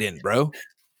teams tight end, bro.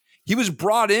 He was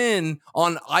brought in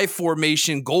on I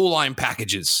formation goal line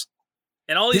packages.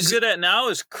 And all he's good at now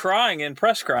is crying in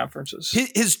press conferences.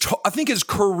 I think his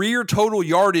career total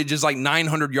yardage is like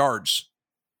 900 yards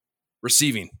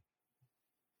receiving.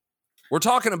 We're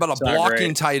talking about a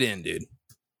blocking tight end, dude.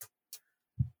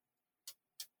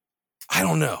 I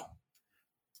don't know.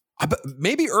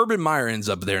 Maybe Urban Meyer ends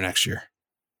up there next year.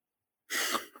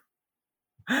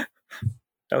 That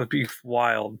would be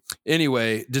wild.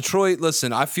 Anyway, Detroit,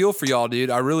 listen, I feel for y'all, dude.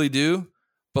 I really do.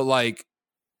 But like,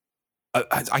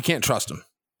 I can't trust them.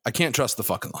 I can't trust the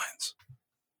fucking Lions.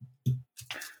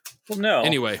 Well, no.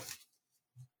 Anyway,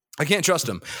 I can't trust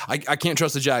them. I can't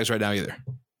trust the Jags right now either.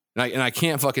 And I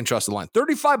can't fucking trust the Lions.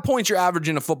 35 points you're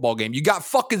averaging a football game. You got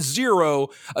fucking 0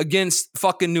 against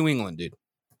fucking New England, dude.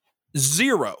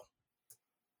 0.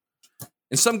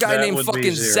 And some guy named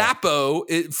fucking Zappo,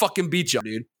 it fucking beat you,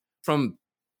 dude. From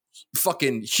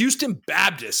fucking Houston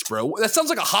Baptist, bro. That sounds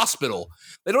like a hospital.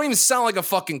 They don't even sound like a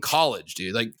fucking college,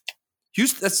 dude. Like,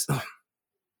 Houston, that's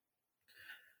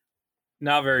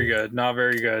not very good. Not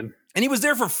very good. And he was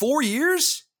there for 4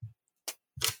 years.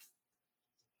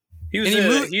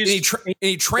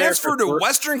 He transferred to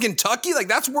Western Kentucky. Like,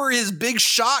 that's where his big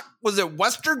shot was, at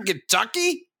Western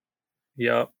Kentucky.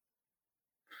 Yep.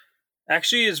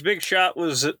 Actually, his big shot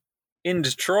was in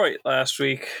Detroit last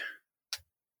week.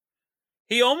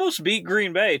 He almost beat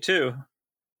Green Bay too.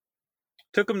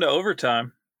 Took him to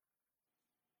overtime.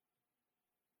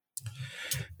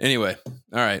 Anyway,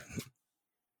 all right.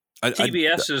 I've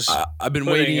been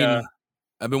waiting.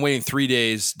 I've been waiting 3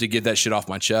 days to get that shit off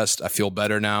my chest. I feel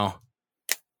better now.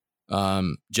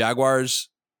 Jaguars,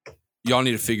 y'all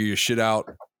need to figure your shit out.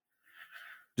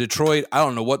 Detroit, I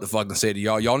don't know what the fuck to say to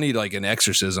y'all. Y'all need like an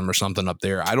exorcism or something up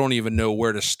there. I don't even know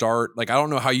where to start. Like, I don't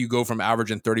know how you go from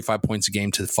averaging 35 points a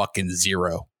game to fucking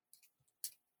 0.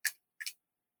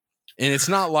 And it's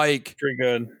not like pretty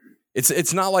good.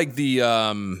 It's not like the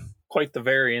quite the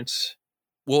variance.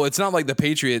 Well, it's not like the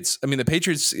Patriots. I mean, the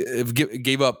Patriots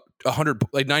gave up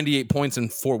 98 points in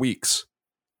 4 weeks.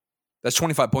 That's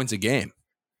 25 points a game.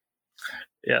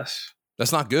 Yes,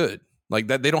 that's not good. Like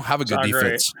that, they don't have a good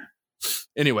defense. Great.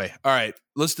 Anyway, all right,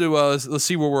 let's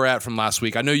see where we're at from last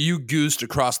week. I know you goosed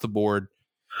across the board.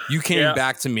 You came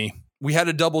back to me. We had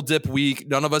a double dip week.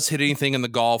 None of us hit anything in the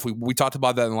golf. We talked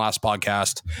about that in the last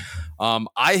podcast.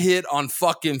 I hit on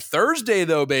fucking Thursday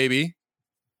though, baby.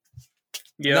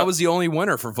 Yeah, that was the only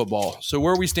winner for football. So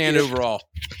where we stand overall?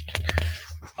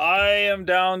 I am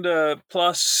down to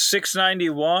plus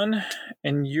 691,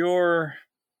 and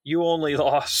you only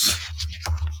lost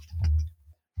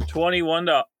 21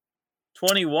 to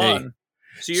 21.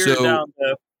 Hey, so you're down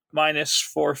to minus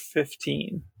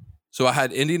 415. So I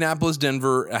had Indianapolis,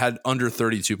 Denver. I had under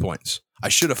 32 points. I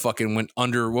should have fucking went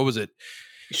under. What was it?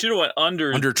 You should have went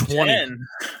under 20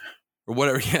 or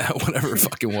whatever. Yeah, whatever it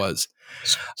fucking was.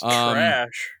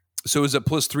 Trash. So it was at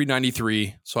plus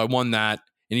 393. So I won that.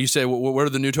 And you said, what are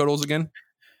the new totals again?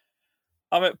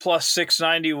 I'm at plus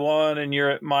 691, and you're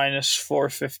at minus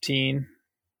 415.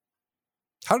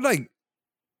 How did I?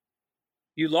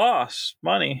 You lost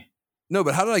money. No,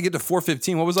 but how did I get to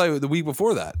 415? What was I the week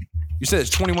before that? You said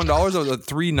it's $21. I was at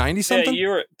 390 something. Yeah, you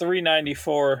were at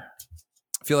 394.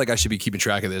 I feel like I should be keeping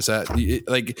track of this. I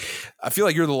feel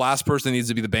like you're the last person that needs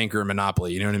to be the banker in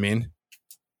Monopoly. You know what I mean?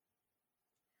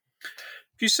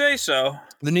 If you say so.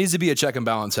 There needs to be a check and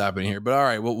balance happening here. But all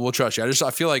right, we'll trust you.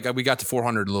 I feel like we got to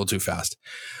 400 a little too fast.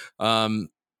 All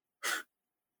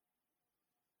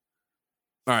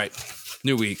right,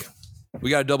 new week.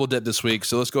 We got a double dip this week,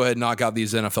 so let's go ahead and knock out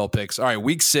these NFL picks. All right,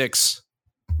 week 6,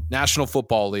 National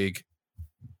Football League.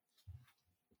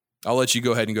 I'll let you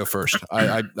go ahead and go first.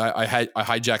 I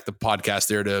hijacked the podcast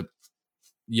there to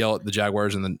yell at the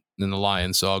Jaguars and the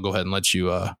Lions, so I'll go ahead and let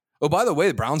you. Oh, by the way,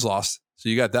 the Browns lost, so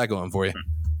you got that going for you.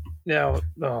 Yeah,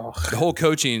 the whole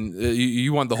coaching.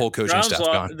 You want the whole coaching Browns staff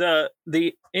gone.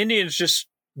 The Indians just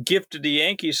gifted the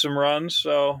Yankees some runs,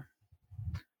 so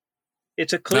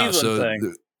it's a Cleveland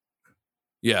thing.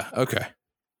 Yeah. Okay.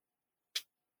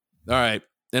 All right.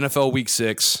 NFL Week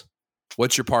 6.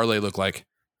 What's your parlay look like?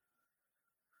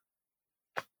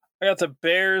 I got the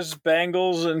Bears,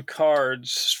 Bengals, and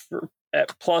Cards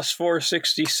at plus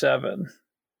 467.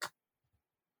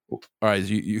 All right.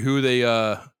 Who are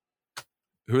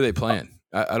they playing?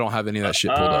 I don't have any of that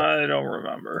shit pulled up. I don't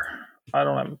remember. I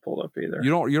don't have it pulled up either. You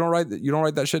don't write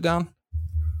that shit down?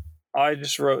 I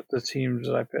just wrote the teams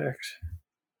that I picked.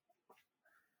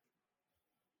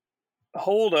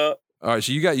 Hold up. All right,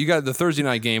 so you got the Thursday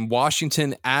night game,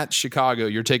 Washington at Chicago.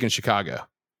 You're taking Chicago.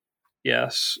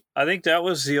 Yes. I think that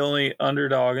was the only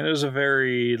underdog, and it was a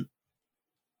very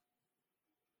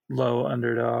low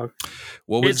underdog.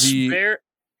 What was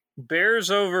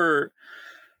Bears over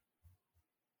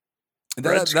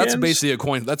that's basically a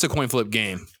coin flip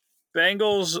game.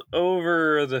 Bengals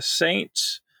over the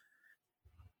Saints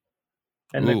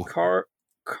and the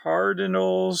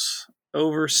Cardinals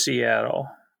over Seattle.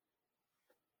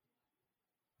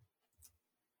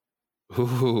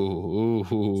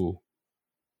 Ooh.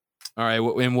 All right,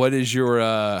 and what is your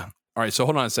all right, so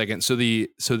hold on a second. So the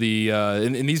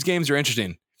and these games are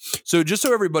interesting. So just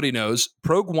so everybody knows,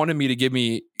 Prog wanted me to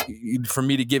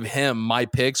give him my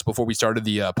picks before we started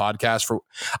the podcast.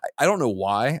 I don't know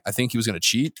why. I think he was going to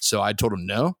cheat, so I told him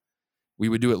no. We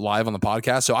would do it live on the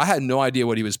podcast. So I had no idea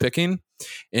what he was picking,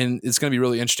 and it's going to be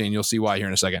really interesting. You'll see why here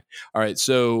in a second. All right,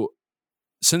 so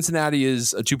Cincinnati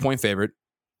is a 2-point favorite,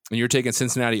 and you're taking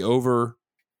Cincinnati over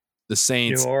the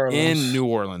Saints in New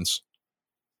Orleans.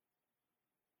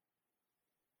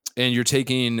 And you're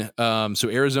taking so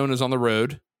Arizona's on the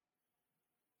road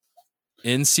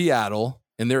in Seattle,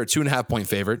 and they're a 2.5-point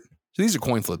favorite. So these are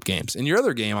coin flip games. And your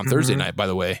other game on Thursday night, by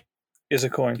the way, is a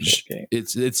coin flip game.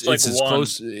 It's as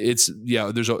close.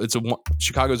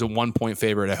 Chicago's a 1-point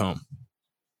favorite at home.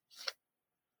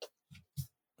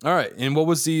 All right, and what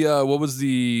was the odds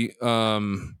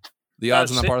on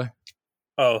that parlay?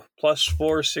 Oh, plus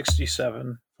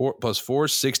 467. Plus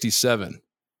 467.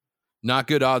 Not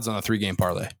good odds on a 3-game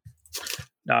parlay.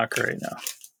 Not great, no.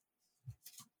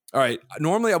 All right.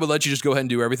 Normally, I would let you just go ahead and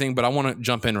do everything, but I want to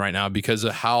jump in right now because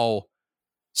of how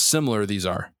similar these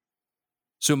are.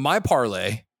 So my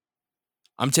parlay,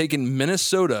 I'm taking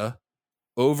Minnesota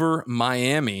over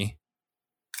Miami.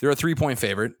 They're a 3-point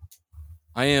favorite.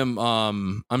 I'm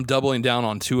doubling down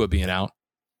on Tua being out.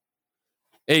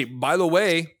 Hey, by the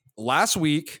way, last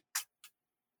week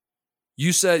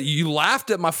you said you laughed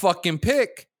at my fucking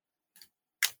pick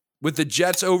with the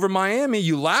Jets over Miami.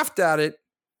 You laughed at it.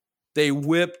 They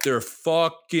whipped their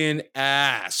fucking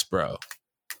ass, bro.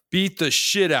 Beat the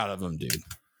shit out of them, dude.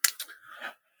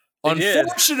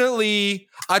 Unfortunately,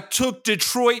 I took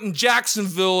Detroit and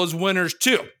Jacksonville as winners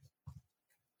too.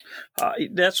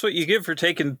 That's what you get for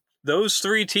taking those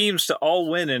 3 teams to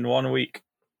all win in 1 week.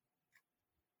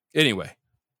 Anyway,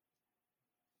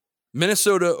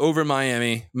 Minnesota over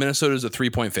Miami. Minnesota's a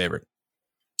 3-point favorite.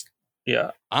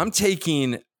 Yeah. I'm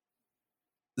taking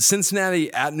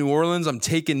Cincinnati at New Orleans. I'm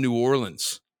taking New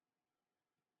Orleans.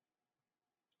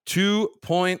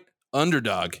 2-point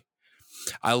underdog.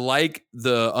 I like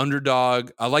the underdog.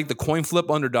 I like the coin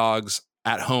flip underdogs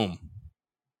at home.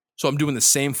 So I'm doing the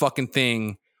same fucking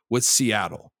thing with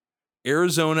Seattle.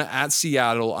 Arizona at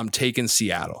Seattle. I'm taking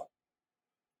Seattle.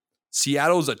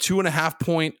 Seattle's a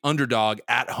 2.5-point underdog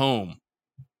at home.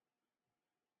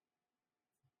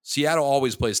 Seattle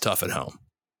always plays tough at home.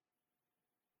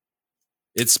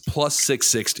 It's plus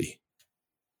 660.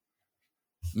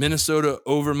 Minnesota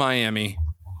over Miami.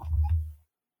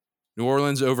 New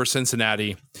Orleans over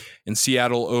Cincinnati. And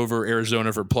Seattle over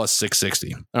Arizona for plus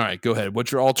 660. All right, go ahead.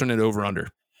 What's your alternate over-under?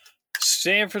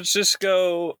 San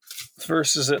Francisco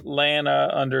versus Atlanta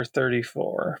under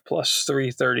 34, plus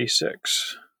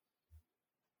 336.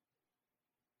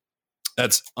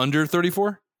 That's under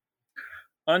 34?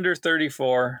 Under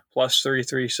 34, plus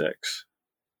 336.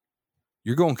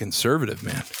 You're going conservative,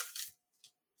 man.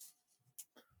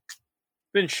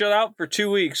 Been shut out for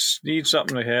 2 weeks. Need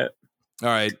something to hit. All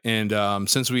right, and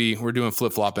since we're doing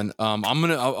flip flopping, I'm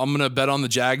gonna bet on the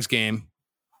Jags game.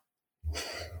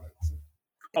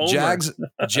 Jags.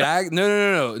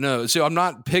 No. So I'm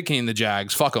not picking the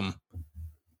Jags. Fuck them.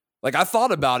 Like I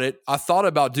thought about it. I thought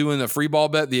about doing the free ball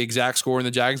bet, the exact score in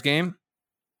the Jags game,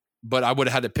 but I would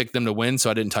have had to pick them to win, so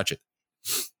I didn't touch it.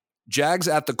 Jags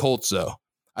at the Colts, though.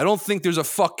 I don't think there's a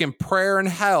fucking prayer in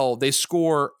hell they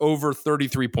score over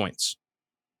 33 points.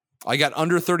 I got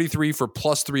under 33 for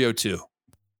plus 302.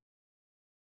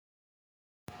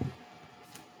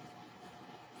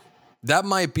 That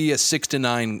might be a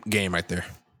 6-9 game right there.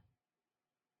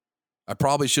 I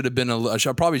probably should have done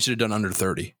under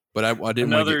 30, but I didn't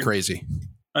want to get crazy.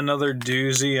 Another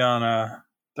doozy on a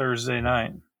Thursday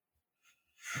night.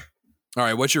 All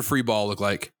right, what's your free ball look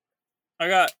like? I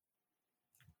got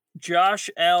Josh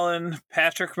Allen,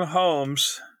 Patrick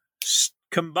Mahomes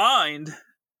combined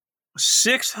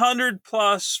 600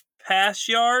 plus pass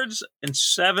yards and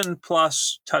 7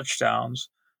 plus touchdowns,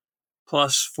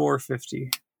 plus 450.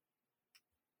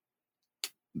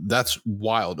 That's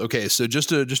wild. Okay, so just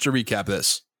to recap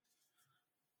this,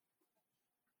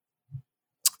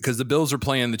 because the Bills are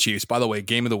playing the Chiefs. By the way,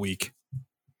 game of the week,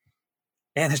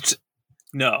 and it's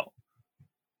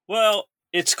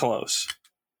close.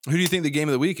 Who do you think the game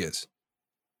of the week is?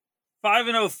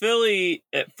 5-0 Philly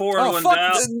at 4-1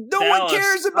 Dallas. No one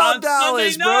cares about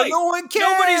Dallas, bro. No one cares.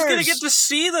 Nobody's gonna get to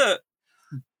see the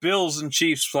Bills and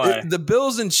Chiefs play. The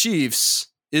Bills and Chiefs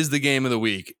is the game of the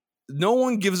week. No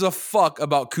one gives a fuck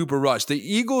about Cooper Rush. The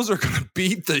Eagles are going to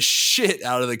beat the shit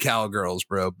out of the Cowgirls,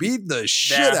 bro. Beat the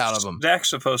shit out of them. Dak's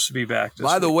supposed to be back this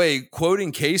By the week. way,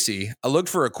 quoting Casey, I looked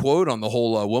for a quote on the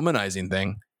whole womanizing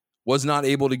thing. Was not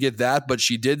able to get that, but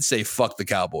she did say, fuck the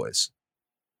Cowboys.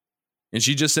 And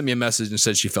she just sent me a message and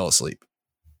said she fell asleep.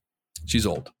 She's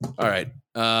old. All right.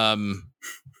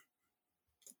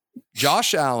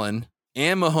 Josh Allen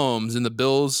and Mahomes in the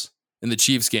Bills and the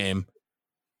Chiefs game,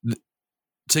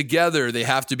 together, they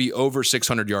have to be over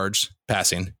 600 yards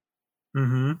passing.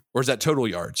 Mm-hmm. Or is that total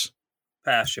yards?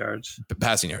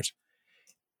 Passing yards.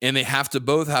 And they have to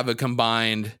both have a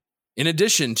combined, in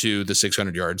addition to the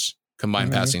 600 yards,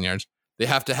 combined passing yards, they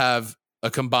have to have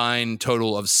a combined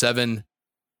total of 7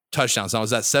 touchdowns. Now,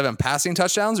 is that 7 passing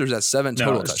touchdowns or is that 7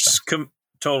 total touchdowns?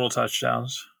 Total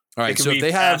touchdowns. All right. So if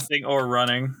they have passing or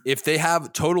running, if they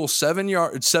have total 7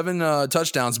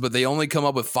 touchdowns, but they only come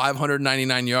up with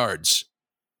 599 yards,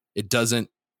 it doesn't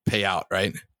pay out,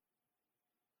 right?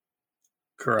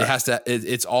 Correct. It has to.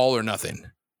 It's all or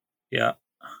nothing. Yeah.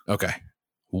 Okay.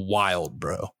 Wild,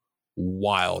 bro.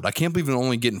 Wild. I can't believe I'm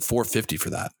only getting 450 for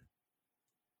that.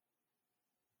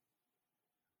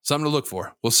 Something to look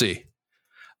for. We'll see.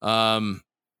 I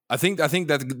think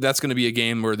that's going to be a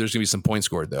game where there's going to be some points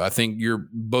scored, though. I think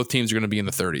both teams are going to be in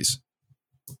the 30s.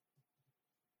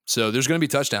 So there's going to be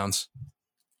touchdowns.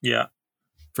 Yeah.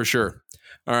 For sure.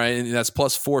 All right, and that's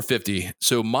plus 450.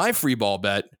 So my free ball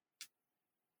bet,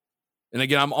 and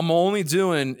again, I'm only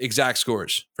doing exact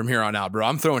scores from here on out, bro.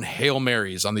 I'm throwing Hail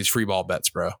Marys on these free ball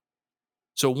bets, bro.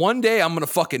 So one day I'm going to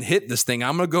fucking hit this thing.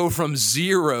 I'm going to go from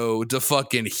 0 to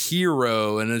fucking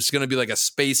hero, and it's going to be like a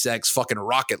SpaceX fucking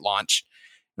rocket launch.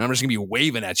 And I'm just going to be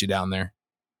waving at you down there.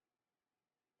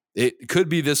 It could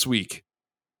be this week.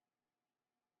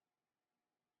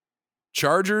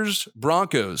 Chargers,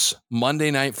 Broncos, Monday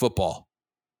Night Football.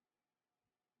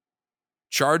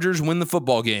 Chargers win the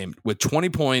football game with 20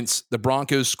 points. The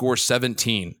Broncos score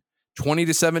 17.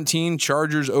 20-17,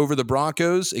 Chargers over the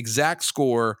Broncos. Exact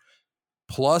score,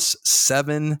 plus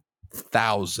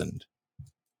 7,000.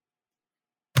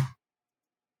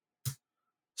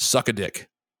 Suck a dick.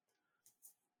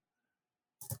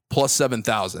 Plus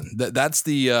 7,000. That's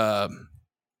the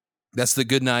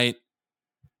good night.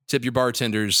 Tip your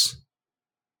bartenders.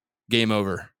 Game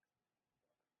over.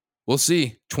 We'll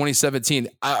see. 2017.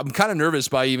 I'm kind of nervous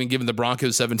by even giving the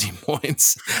Broncos 17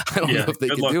 points. I don't know if they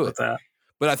can do it. That.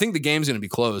 But I think the game's going to be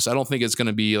close. I don't think it's going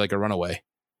to be like a runaway.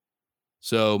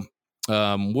 So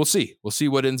we'll see. We'll see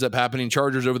what ends up happening.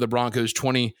 Chargers over the Broncos,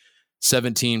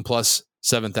 2017 plus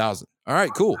 7,000. All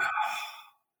right, cool.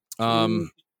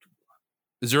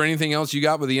 Is there anything else you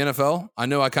got with the NFL? I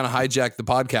know I kind of hijacked the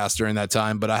podcast during that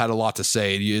time, but I had a lot to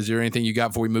say. Is there anything you got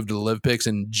before we move to the LIV picks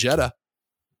in Jeddah?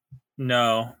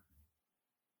 No.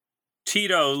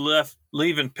 Tito left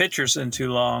leaving pitchers in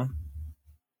too long.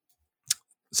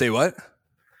 Say what?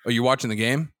 Oh, you watching the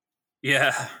game?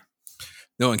 Yeah.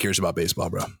 No one cares about baseball,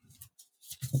 bro.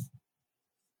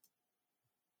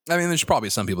 I mean, there's probably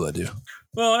some people that do.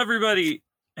 Well, everybody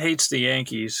hates the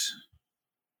Yankees.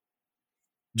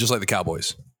 Just like the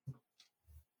Cowboys.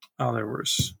 Oh, they're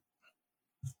worse.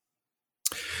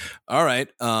 All right.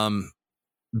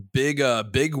 Big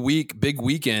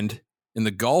weekend in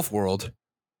the golf world.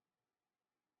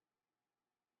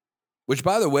 Which,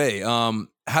 by the way,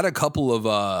 had a couple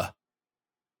of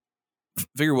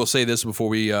figure we'll say this before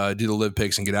we do the LIV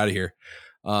picks and get out of here.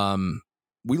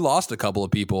 We lost a couple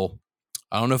of people.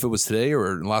 I don't know if it was today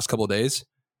or in the last couple of days.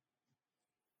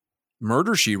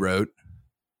 Murder, She Wrote.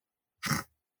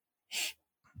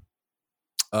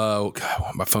 Oh,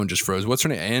 God, my phone just froze. What's her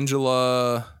name?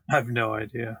 Angela. I have no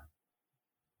idea.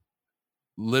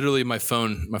 Literally, my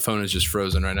phone is just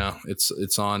frozen right now.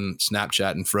 It's on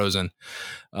Snapchat and frozen.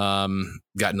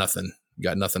 Got nothing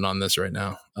on this right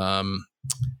now.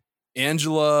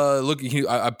 Angela, look,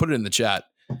 I put it in the chat.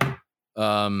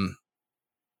 The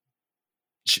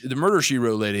Murder, She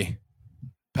Wrote lady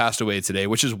passed away today,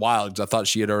 which is wild because I thought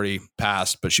she had already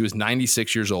passed, but she was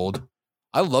 96 years old.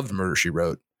 I loved Murder, She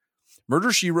Wrote.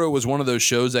 Murder, She Wrote was one of those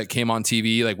shows that came on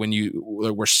TV like when you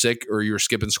were sick or you were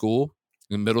skipping school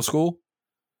in middle school.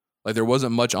 Like there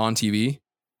wasn't much on TV,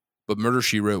 but Murder,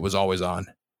 She Wrote was always on.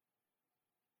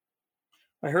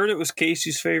 I heard it was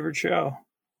Casey's favorite show.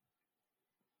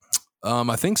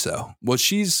 I think so. Well,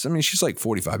 she's like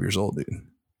 45 years old, dude.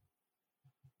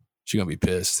 She's going to be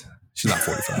pissed. She's not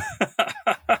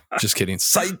 45. Just kidding.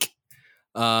 Psych.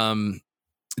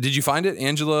 Did you find it,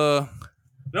 Angela?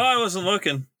 No, I wasn't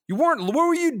looking. You weren't. What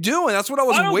were you doing? That's what I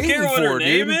was waiting for, dude. I don't care what her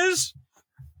name is.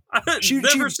 I've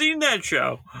never seen that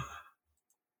show.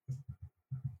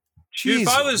 Dude, if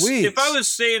I was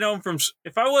staying home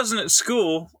if I wasn't at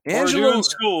school or doing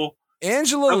school,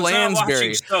 Angela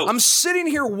Lansbury. I'm sitting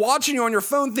here watching you on your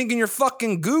phone thinking you're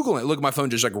fucking Googling. Look, my phone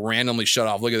just like randomly shut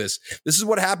off. Look at this. This is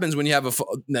what happens when you have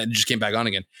it just came back on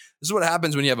again. This is what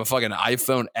happens when you have a fucking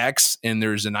iPhone X and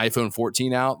there's an iPhone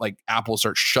 14 out. Like Apple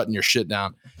starts shutting your shit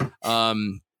down.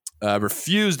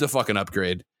 Refuse to fucking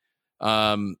upgrade.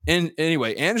 And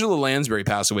anyway, Angela Lansbury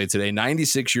passed away today,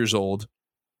 96 years old.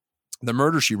 The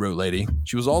Murder, She Wrote lady.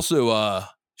 She was also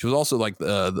like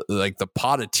the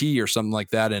pot of tea or something like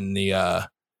that in the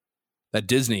that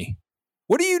Disney.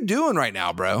 What are you doing right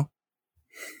now, bro?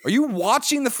 Are you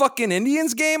watching the fucking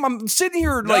Indians game? I'm sitting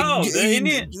here like I'm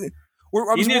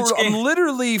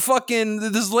literally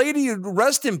fucking this lady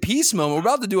rest in peace moment. We're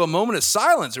about to do a moment of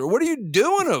silence. Or what are you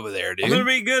doing over there, dude? I'm gonna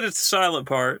be good at the silent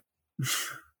part.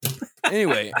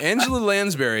 Anyway, Angela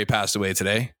Lansbury passed away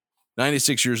today,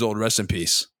 96 years old. Rest in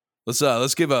peace.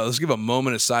 Let's give a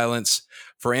moment of silence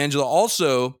for Angela.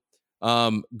 Also,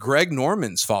 Greg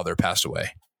Norman's father passed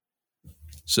away.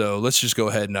 So let's just go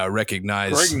ahead and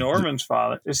recognize Greg Norman's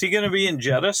father. Is he going to be in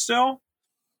Jeddah still?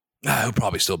 He'll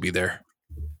probably still be there.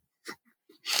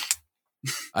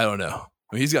 I don't know.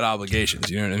 I mean, he's got obligations.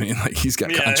 You know what I mean? Like he's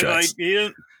got contracts. He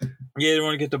didn't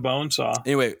want to get the bone saw.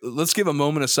 Anyway, let's give a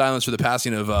moment of silence for the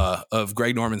passing of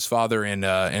Greg Norman's father and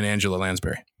Angela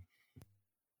Lansbury.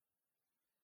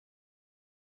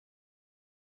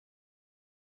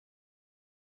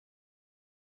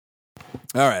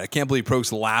 All right, I can't believe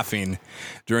Proke's laughing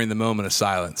during the moment of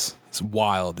silence. It's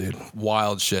wild, dude.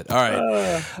 Wild shit. All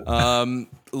right.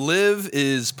 LIV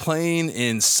is playing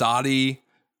in Saudi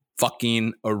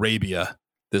fucking Arabia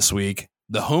this week.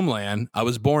 The homeland. I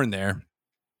was born there.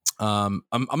 I'm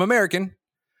American.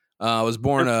 I was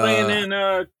born playing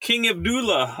in King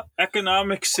Abdullah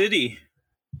Economic City.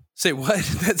 Say what?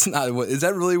 That's not what. Is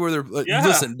that really where they're? Yeah.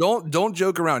 Listen, don't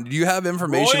joke around. Do you have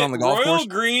information on the golf course? Royal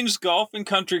Greens Golf and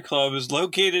Country Club is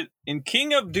located in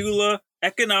King Abdullah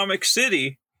Economic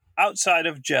City, outside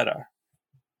of Jeddah.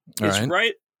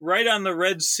 It's right on the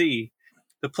Red Sea.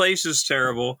 The place is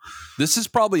terrible. This is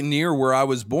probably near where I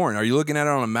was born. Are you looking at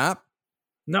it on a map?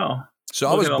 No. So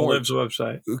I was born. On LIV's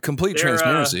website. Complete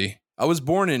transparency. I was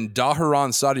born in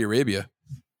Dhahran, Saudi Arabia.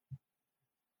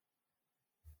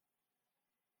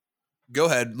 Go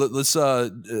ahead. Let's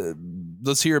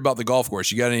hear about the golf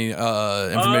course. You got any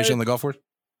information on the golf course?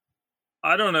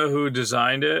 I don't know who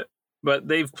designed it, but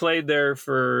they've played there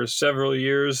for several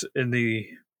years in the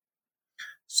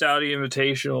Saudi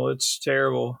Invitational. It's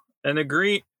terrible. And the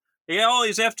green, they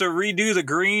always have to redo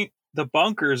the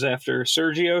bunkers after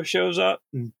Sergio shows up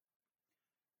and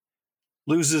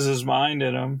loses his mind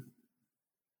in them.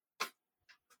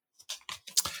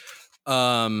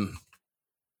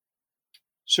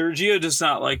 Sergio does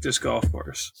not like this golf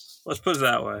course. Let's put it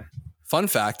that way. Fun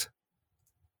fact.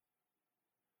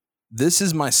 This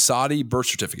is my Saudi birth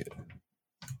certificate.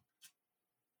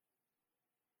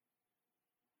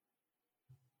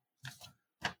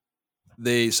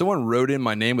 Someone wrote in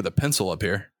my name with a pencil up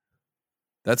here.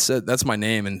 That's my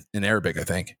name in Arabic, I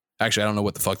think. Actually, I don't know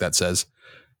what the fuck that says,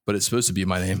 but it's supposed to be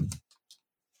my name.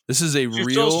 This is your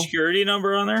Social Security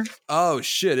number on there? Oh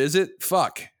shit, is it?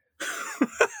 Fuck.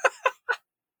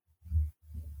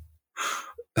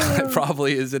 It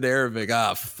probably is in Arabic.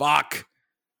 Fuck.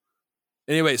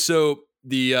 Anyway, so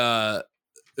the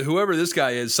whoever this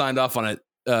guy is signed off on it.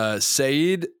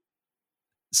 Saeed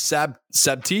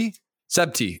Sabti.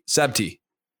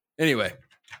 Anyway,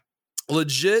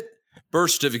 legit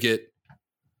birth certificate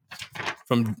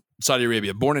from Saudi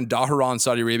Arabia. Born in Dhahran,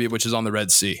 Saudi Arabia, which is on the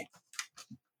Red Sea.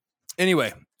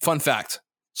 Anyway, fun fact.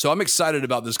 So I'm excited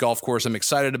about this golf course. I'm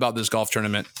excited about this golf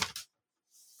tournament.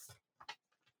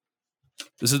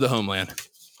 This is the homeland.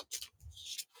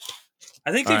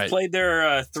 I think they played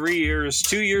there 3 years.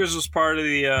 2 years was part of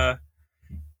the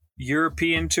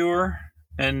European tour,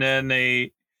 and then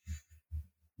it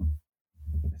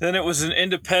was an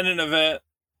independent event.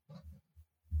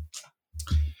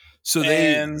 So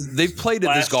they've played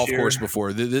at this golf course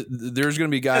before. There's going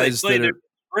to be guys that are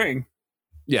spring.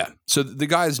 Yeah, so the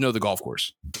guys know the golf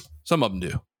course. Some of them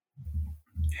do.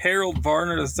 Harold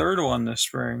Varner III won this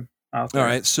spring out there. All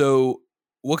right, so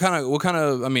what kind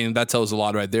of? I mean, that tells a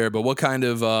lot right there. But what kind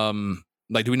of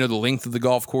like? Do we know the length of the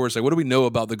golf course? Like, what do we know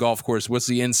about the golf course? What's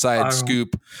the inside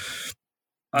scoop?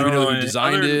 Do we know who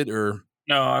designed it or?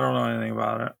 No, I don't know anything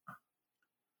about it.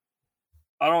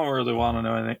 I don't really want to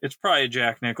know anything. It's probably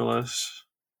Jack Nicklaus.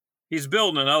 He's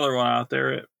building another one out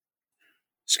there.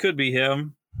 This could be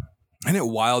him. Isn't it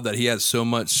wild that he has so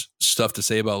much stuff to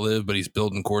say about LIV, but he's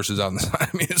building courses on the side?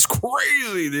 I mean, it's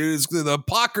crazy, dude. It's the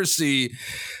hypocrisy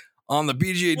on the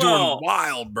PGA Tour is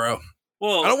wild, bro.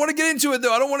 Well, I don't want to get into it,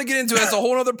 though. I don't want to get into it. That's a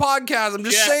whole other podcast. I'm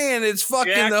just saying it's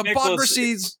fucking the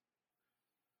hypocrisies.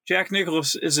 Jack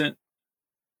Nicklaus isn't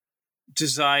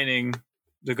designing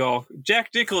the golf. Jack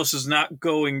Nicklaus is not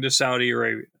going to Saudi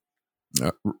Arabia.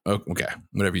 Okay.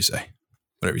 Whatever you say.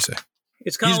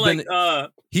 It's kind of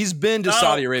like he's been to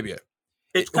Saudi Arabia.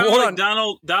 It's kind of like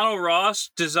Donald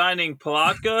Ross designing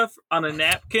Palatka on a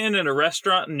napkin in a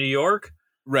restaurant in New York.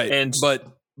 Right. And but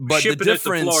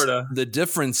the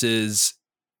difference is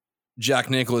Jack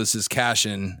Nicklaus is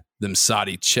cashing them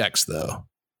Saudi checks, though.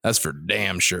 That's for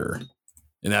damn sure.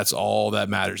 And that's all that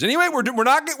matters. Anyway, we're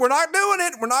not doing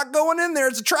it. We're not going in there.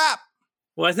 It's a trap.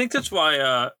 Well, I think that's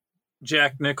why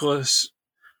Jack Nicklaus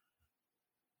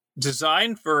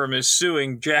design firm is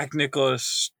suing Jack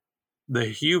Nicklaus, the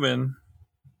human.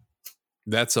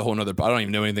 That's a whole nother. I don't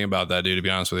even know anything about that, dude, to be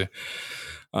honest with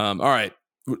you. All right.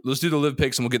 Let's do the LIV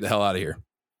picks and we'll get the hell out of here.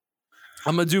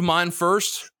 I'm going to do mine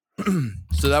first.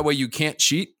 So that way you can't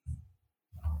cheat.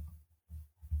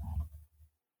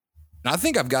 And I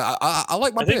think I've got, I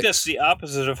like my pick. I think that's the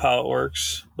opposite of how it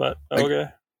works, but okay.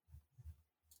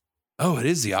 It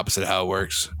is the opposite of how it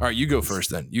works. All right, you go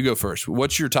first then. You go first.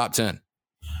 What's your top 10?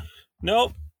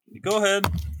 Nope. Go ahead.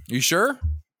 You sure?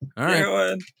 All right. Yeah, go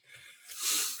ahead.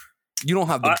 You don't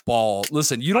have the ball.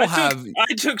 Listen, you don't have.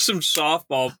 I took some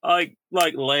softball, like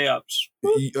layups.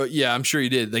 Yeah, I'm sure you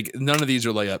did. Like none of these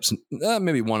are layups.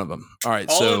 Maybe one of them. All right,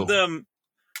 all of them.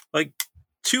 Like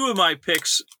 2 of my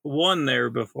picks won there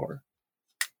before.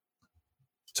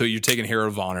 So you're taking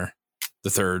Harold Varner, the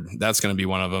third. That's going to be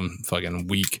one of them. Fucking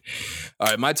weak. All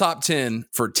right, my top 10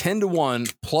 for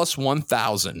 10-1 plus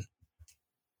 1,000.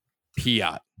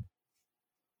 Piot.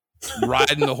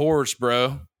 Riding the horse,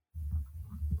 bro.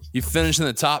 He finished in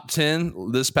the top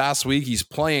 10 this past week. He's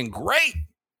playing great.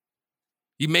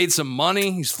 He made some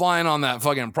money. He's flying on that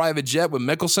fucking private jet with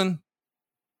Mickelson.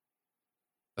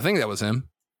 I think that was him.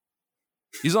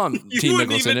 He's on Team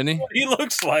Mickelson, isn't he? What he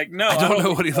looks like. No, I don't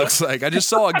know what he looks like. I just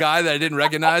saw a guy that I didn't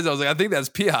recognize. I was like, I think that's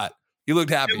Piot. He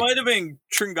looked happy. It might have been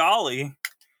Tringali.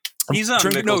 He's on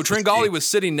Mickelson. No, Tringali was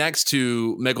sitting next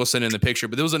to Mickelson in the picture,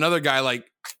 but there was another guy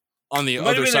like on the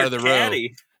other side of the road.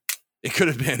 It could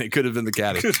have been. It could have been the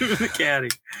caddy. Could have been the caddy.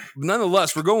 But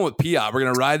nonetheless, we're going with Piot. We're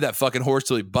going to ride that fucking horse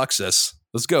till he bucks us.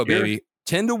 Let's go, baby.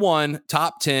 10-1,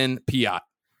 top 10, Piot.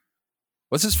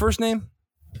 What's his first name?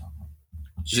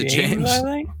 Is it James? I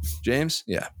think. James?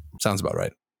 Yeah, sounds about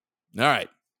right. All right.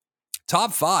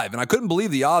 Top 5, and I couldn't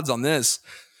believe the odds on this.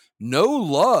 No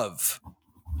love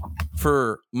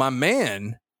for my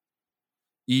man,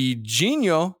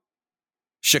 Eugenio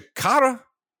Shakara.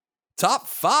 Top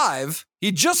 5.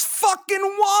 He just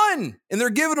fucking won. And they're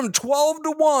giving him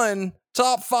 12-1,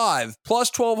 top 5,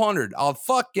 plus 1,200. I'll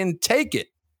fucking take it.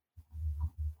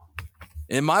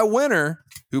 And my winner,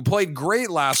 who played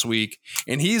great last week,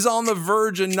 and he's on the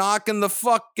verge of knocking the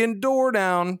fucking door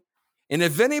down. And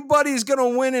if anybody's going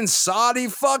to win in Saudi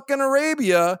fucking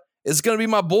Arabia, it's going to be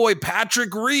my boy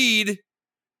Patrick Reed,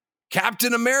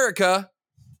 Captain America.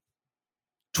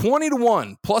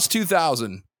 20-1, plus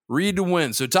 2,000. Reed to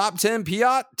win. So top 10,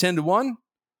 Piot, 10-1.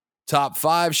 Top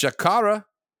 5, Shakara,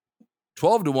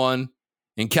 12-1.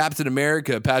 And Captain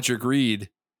America, Patrick Reed,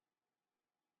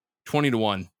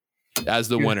 20-1 as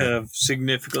the winner. You have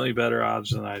significantly better odds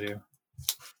than I do.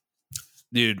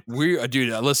 Dude,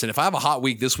 listen, if I have a hot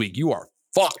week this week, you are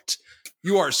fucked.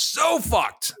 You are so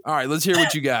fucked. All right, let's hear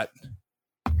what you got.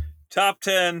 Top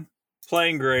 10,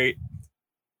 playing great.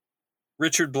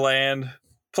 Richard Bland,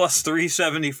 plus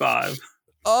 375.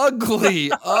 ugly.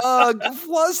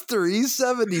 Plus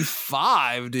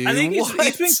 375, dude. I think he's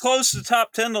What? been close to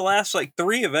top 10 the last like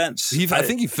 3 events. I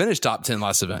think he finished top 10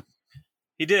 last event.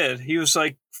 He did. He was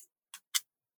like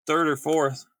 3rd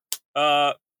or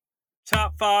 4th.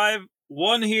 Top 5,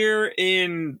 one here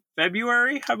in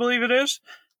February, I believe it is.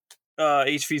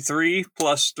 HV3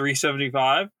 plus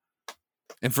 375.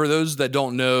 And for those that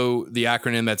don't know the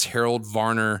acronym, that's Harold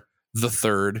Varner the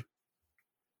Third.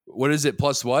 What is it?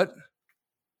 Plus what?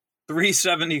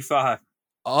 375.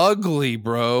 Ugly,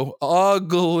 bro.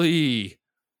 Ugly.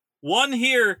 Won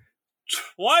here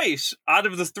twice out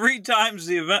of the 3 times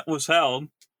the event was held.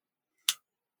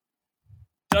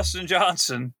 Dustin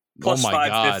Johnson plus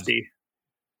 550. God.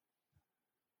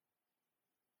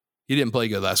 He didn't play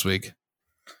good last week.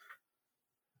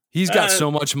 He's got so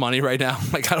much money right now.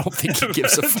 Like, I don't think he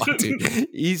gives a fuck, dude.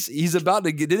 He's about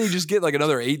to get. Didn't he just get like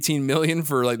another 18 million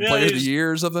for like player of the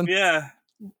year or something? Yeah.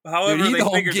 However, dude, he they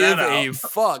don't give a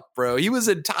fuck, bro. He was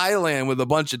in Thailand with a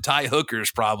bunch of Thai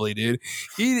hookers, probably, dude.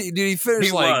 He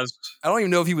finished I don't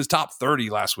even know if he was top 30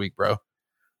 last week, bro.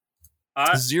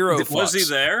 Zero fucks. Was he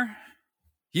there?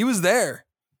 He was there.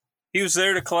 He was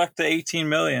there to collect the 18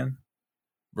 million.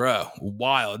 Bro,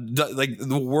 wild. Like,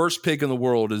 the worst pick in the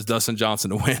world is Dustin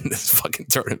Johnson to win this fucking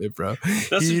tournament, bro.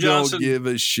 He don't give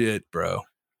a shit, bro.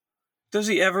 Does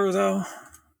he ever, though?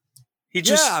 He's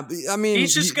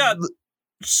just got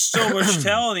so much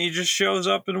talent. He just shows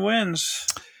up and wins.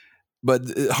 But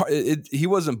he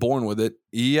wasn't born with it.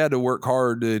 He had to work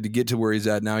hard to get to where he's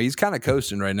at now. He's kind of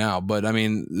coasting right now. But I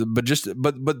mean,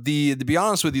 to be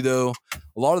honest with you though,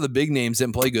 a lot of the big names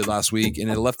didn't play good last week, and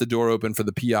it left the door open for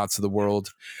the Piats of the world,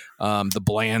 the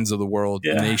Blands of the world,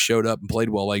 and they showed up and played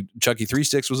well. Like Chucky 3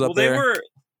 Sticks was up there.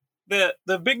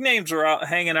 The big names were out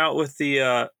hanging out with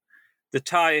the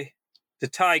Thai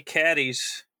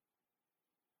caddies.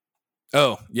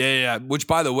 Oh, yeah. Which,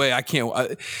 by the way,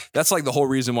 that's like the whole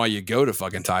reason why you go to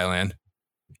fucking Thailand.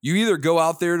 You either go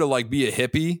out there to like be a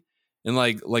hippie and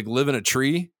like live in a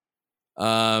tree,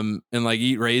 and like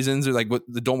eat raisins or like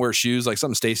don't wear shoes, like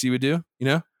something Stacy would do, you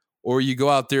know, or you go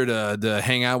out there to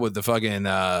hang out with the fucking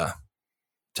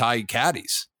Thai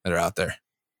caddies that are out there.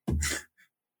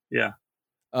 Yeah.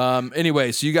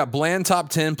 Anyway, so you got Bland top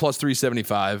 10 plus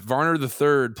 375, Varner the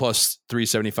third plus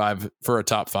 375 for a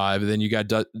top 5, and then you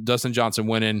got Dustin Johnson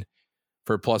winning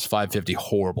for plus 550.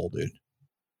 Horrible, dude.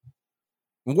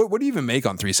 What do you even make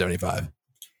on 375?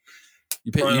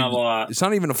 You pay not a lot. It's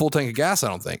not even a full tank of gas, I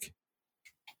don't think.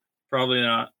 Probably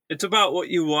not. It's about what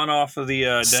you won off of the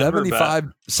Denver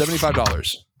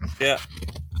 $75. Yeah.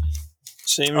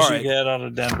 Same as you get out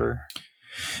of Denver.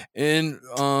 And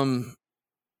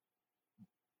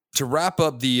to wrap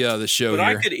up the show but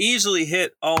here. I could easily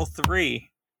hit all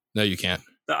 3. No, you can't.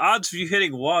 The odds of you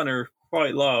hitting 1 are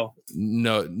quite low.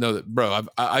 No, bro.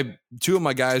 I 2 of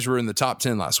my guys were in the top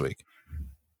 10 last week.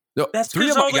 No, that's 3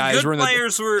 of my guys were in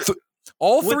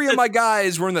all 3 of my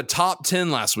guys were in the top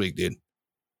 10 last week, dude.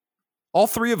 All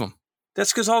 3 of them.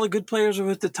 That's because all the good players are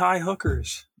with the Thai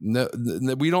hookers. No,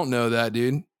 we don't know that,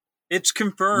 dude. It's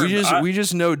confirmed. We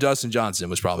just know Dustin Johnson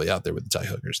was probably out there with the Thai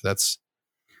hookers. That's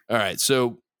all right.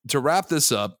 So to wrap this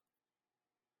up,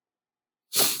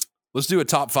 let's do a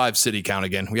top 5 city count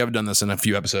again. We haven't done this in a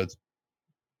few episodes.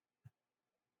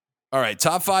 All right,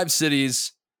 top 5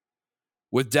 cities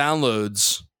with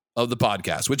downloads of the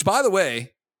podcast, which, by the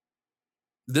way,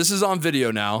 this is on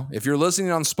video now. If you're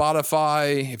listening on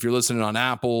Spotify, if you're listening on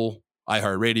Apple,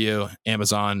 iHeartRadio,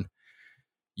 Amazon,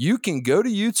 you can go to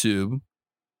YouTube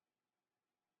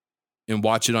and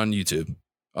watch it on YouTube,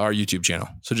 our YouTube channel.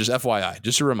 So just FYI,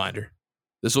 just a reminder.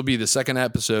 This will be the second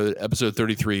episode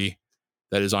 33,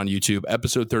 that is on YouTube.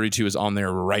 Episode 32 is on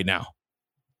there right now.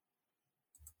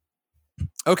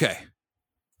 Okay.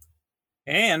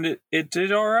 And it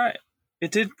did all right.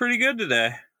 It did pretty good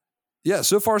today. Yeah,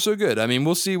 so far so good. I mean,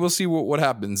 we'll see what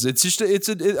happens. It's just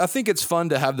I think it's fun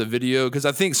to have the video because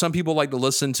I think some people like to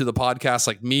listen to the podcast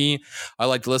like me. I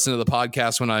like to listen to the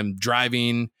podcast when I'm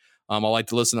driving. I like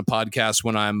to listen to podcasts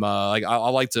when I'm I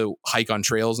like to hike on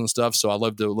trails and stuff. So I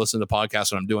love to listen to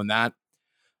podcasts when I'm doing that.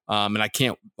 And I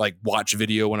can't like watch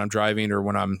video when I'm driving or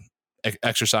when I'm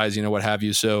exercising or what have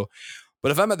you. So,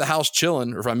 but if I'm at the house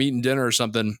chilling or if I'm eating dinner or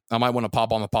something, I might want to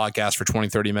pop on the podcast for 20,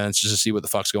 30 minutes just to see what the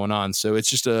fuck's going on. So it's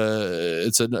just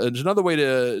it's another way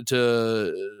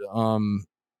to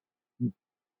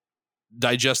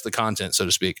digest the content, so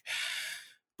to speak.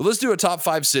 But let's do a top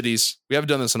 5 cities. We haven't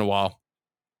done this in a while.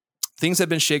 Things have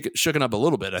been shooken up a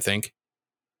little bit, I think,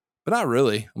 but not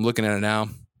really. I'm looking at it now.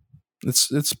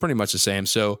 It's pretty much the same.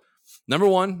 So, number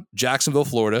 1, Jacksonville,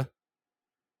 Florida.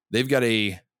 They've got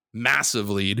a massive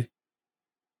lead.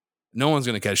 No one's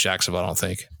going to catch Jacksonville, I don't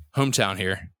think. Hometown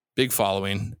here. Big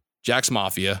following. Jack's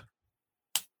Mafia.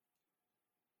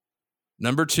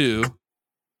 Number 2,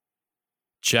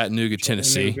 Chattanooga,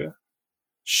 Tennessee.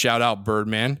 Shout out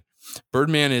Birdman.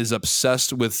 Birdman is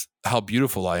obsessed with how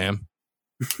beautiful I am.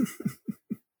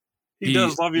 He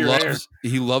does love your hair.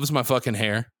 He loves my fucking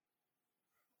hair.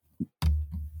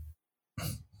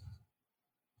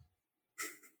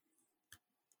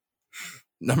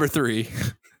 Number 3,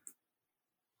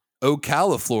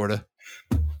 Ocala, Florida.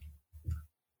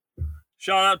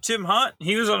 Shout out Tim Hunt.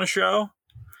 He was on the show.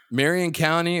 Marion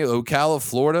County, Ocala,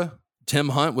 Florida. Tim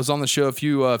Hunt was on the show a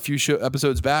few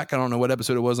episodes back. I don't know what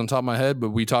episode it was on top of my head,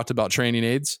 but we talked about training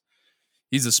aids.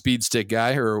 He's a speed stick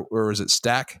guy, or is it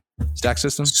stack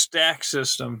system? Stack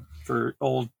system for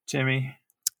old Timmy.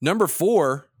 Number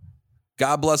 4,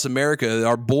 God bless America.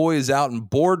 Our boys out in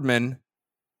Boardman.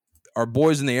 Our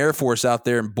boys in the Air Force out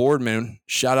there in Boardman.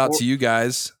 Shout out to you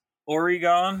guys.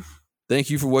 Oregon. Thank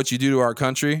you for what you do to our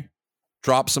country.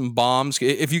 Drop some bombs.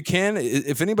 If you can,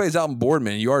 if anybody's out in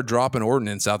Boardman, you are dropping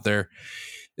ordnance out there.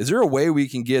 Is there a way we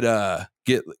can get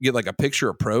like a picture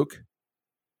of Proke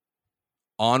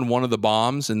on one of the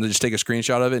bombs and then just take a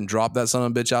screenshot of it and drop that son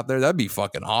of a bitch out there? That'd be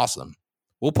fucking awesome.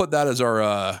 We'll put that as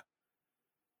our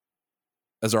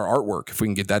artwork if we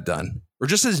can get that done. Or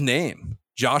just his name,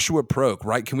 Joshua Proke,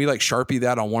 right? Can we like Sharpie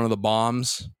that on one of the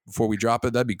bombs before we drop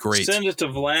it? That'd be great. Send it to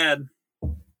Vlad.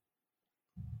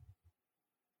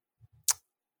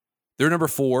 They're number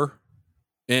 4.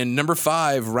 And number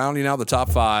 5, rounding out the top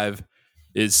 5,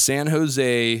 is San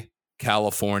Jose,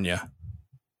 California.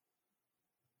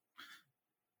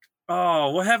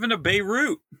 Oh, what happened to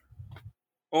Beirut?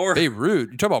 Or Beirut?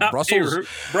 You talk about Brussels? Beirut.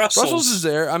 Brussels is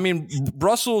there. I mean,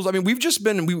 Brussels. I mean,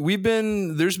 we've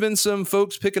been. There's been some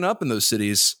folks picking up in those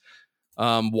cities.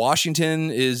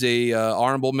 Washington is a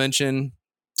honorable mention,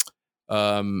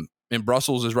 and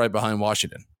Brussels is right behind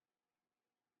Washington.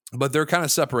 But they're kind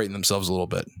of separating themselves a little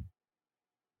bit.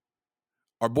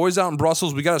 Our boys out in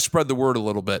Brussels, we got to spread the word a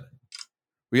little bit.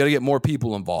 We got to get more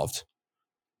people involved.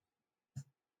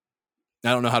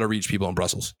 I don't know how to reach people in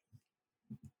Brussels.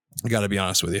 I got to be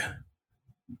honest with you.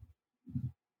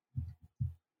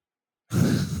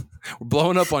 We're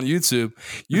blowing up on YouTube.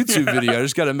 YouTube video. I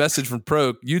just got a message from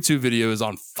Pro. YouTube video is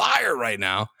on fire right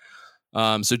now.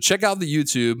 So check out the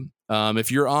YouTube. If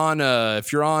you're on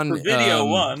for video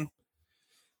one.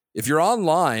 If you're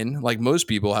online, like most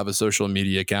people have a social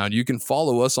media account, you can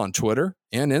follow us on Twitter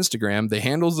and Instagram. The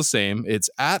handle's the same. It's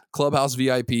at Clubhouse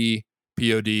VIP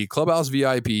POD, Clubhouse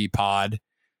VIP Pod.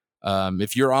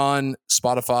 If you're on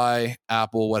Spotify,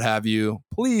 Apple, what have you,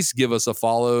 please give us a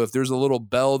follow. If there's a little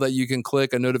bell that you can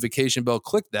click, a notification bell,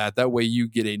 click that. That way you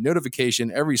get a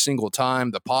notification every single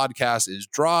time the podcast is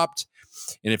dropped.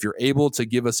 And if you're able to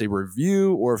give us a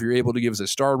review or if you're able to give us a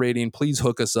star rating, please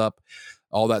hook us up.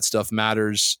 All that stuff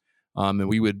matters. And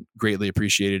we would greatly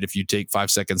appreciate it if you take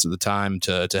 5 seconds of the time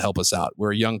to help us out.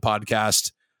 We're a young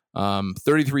podcast,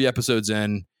 33 episodes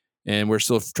in, and we're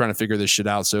still trying to figure this shit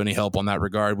out. So any help on that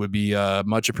regard would be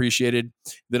much appreciated.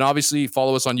 Then obviously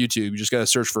follow us on YouTube. You just got to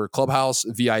search for Clubhouse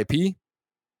VIP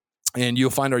and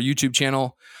you'll find our YouTube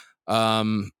channel.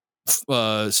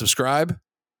 Subscribe.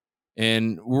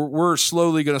 And we're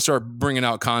slowly going to start bringing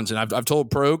out content. I've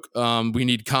told Proke we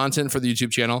need content for the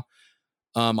YouTube channel.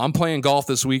 I'm playing golf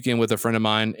this weekend with a friend of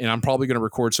mine, and I'm probably going to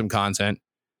record some content.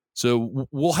 So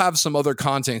we'll have some other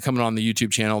content coming on the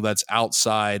YouTube channel that's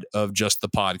outside of just the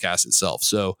podcast itself.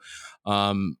 So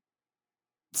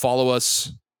follow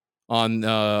us on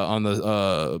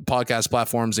the podcast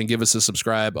platforms and give us a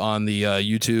subscribe on the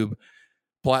YouTube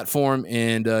platform,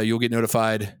 and you'll get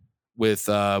notified with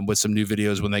some new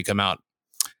videos when they come out.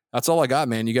 That's all I got,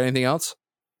 man. You got anything else?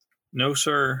 No,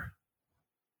 sir.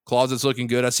 Closet's looking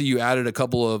good. I see you added a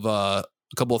couple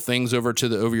of things over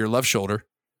your left shoulder.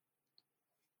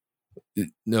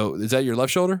 No, is that your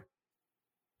left shoulder?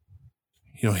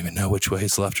 You don't even know which way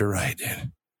is left or right,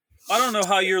 dude. I don't know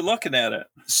how you're looking at it.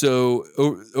 So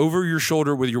over your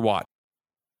shoulder with your watch.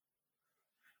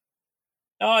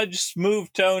 No, I just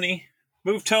moved Tony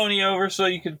over so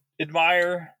you could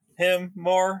admire him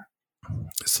more.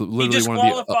 He just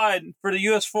qualified for the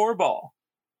US4 ball.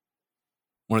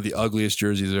 One of the ugliest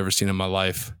jerseys I've ever seen in my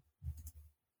life.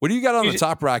 What do you got on the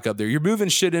top rack up there? You're moving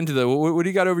shit into the. What do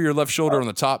you got over your left shoulder on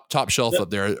the top shelf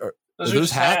up there? Are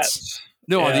those hats?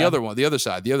 No, yeah. On the other one, the other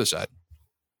side.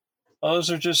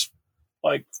 Those are just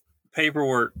like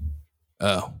paperwork.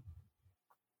 Oh,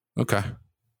 okay,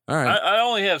 all right. I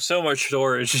only have so much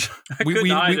storage. I couldn't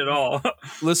hide it all.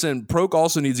 Listen, Proke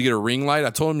also needs to get a ring light.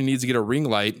 I told him he needs to get a ring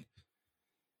light,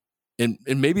 and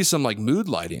maybe some like mood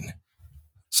lighting.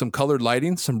 Some colored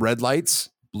lighting, some red lights.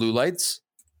 blue lights,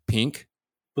 pink,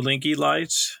 blinky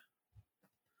lights.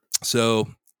 So,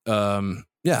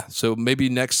 so maybe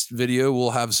next video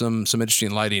we'll have some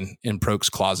interesting lighting in Proke's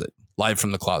closet, live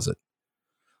from the closet.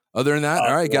 Other than that,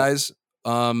 all right, guys.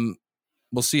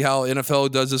 We'll see how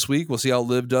NFL does this week. We'll see how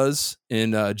LIV does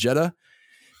in Jeddah,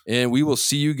 and we will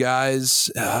see you guys.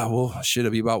 It'll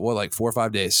be about 4 or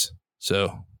 5 days.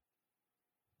 So,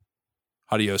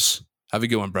 adios. Have a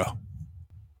good one, bro.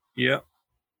 Yeah.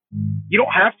 You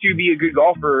don't have to be a good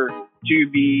golfer to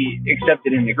be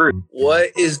accepted in the group.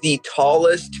 What is the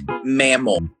tallest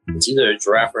mammal? It's either a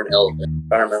giraffe or an elephant.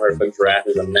 I don't remember if a giraffe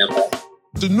is a mammal.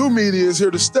 The new media is here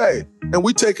to stay, and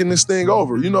we taking this thing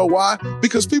over. You know why?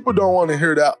 Because people don't want to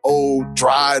hear that old,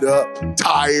 dried up,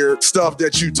 tired stuff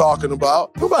that you talking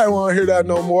about. Nobody want to hear that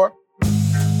no more.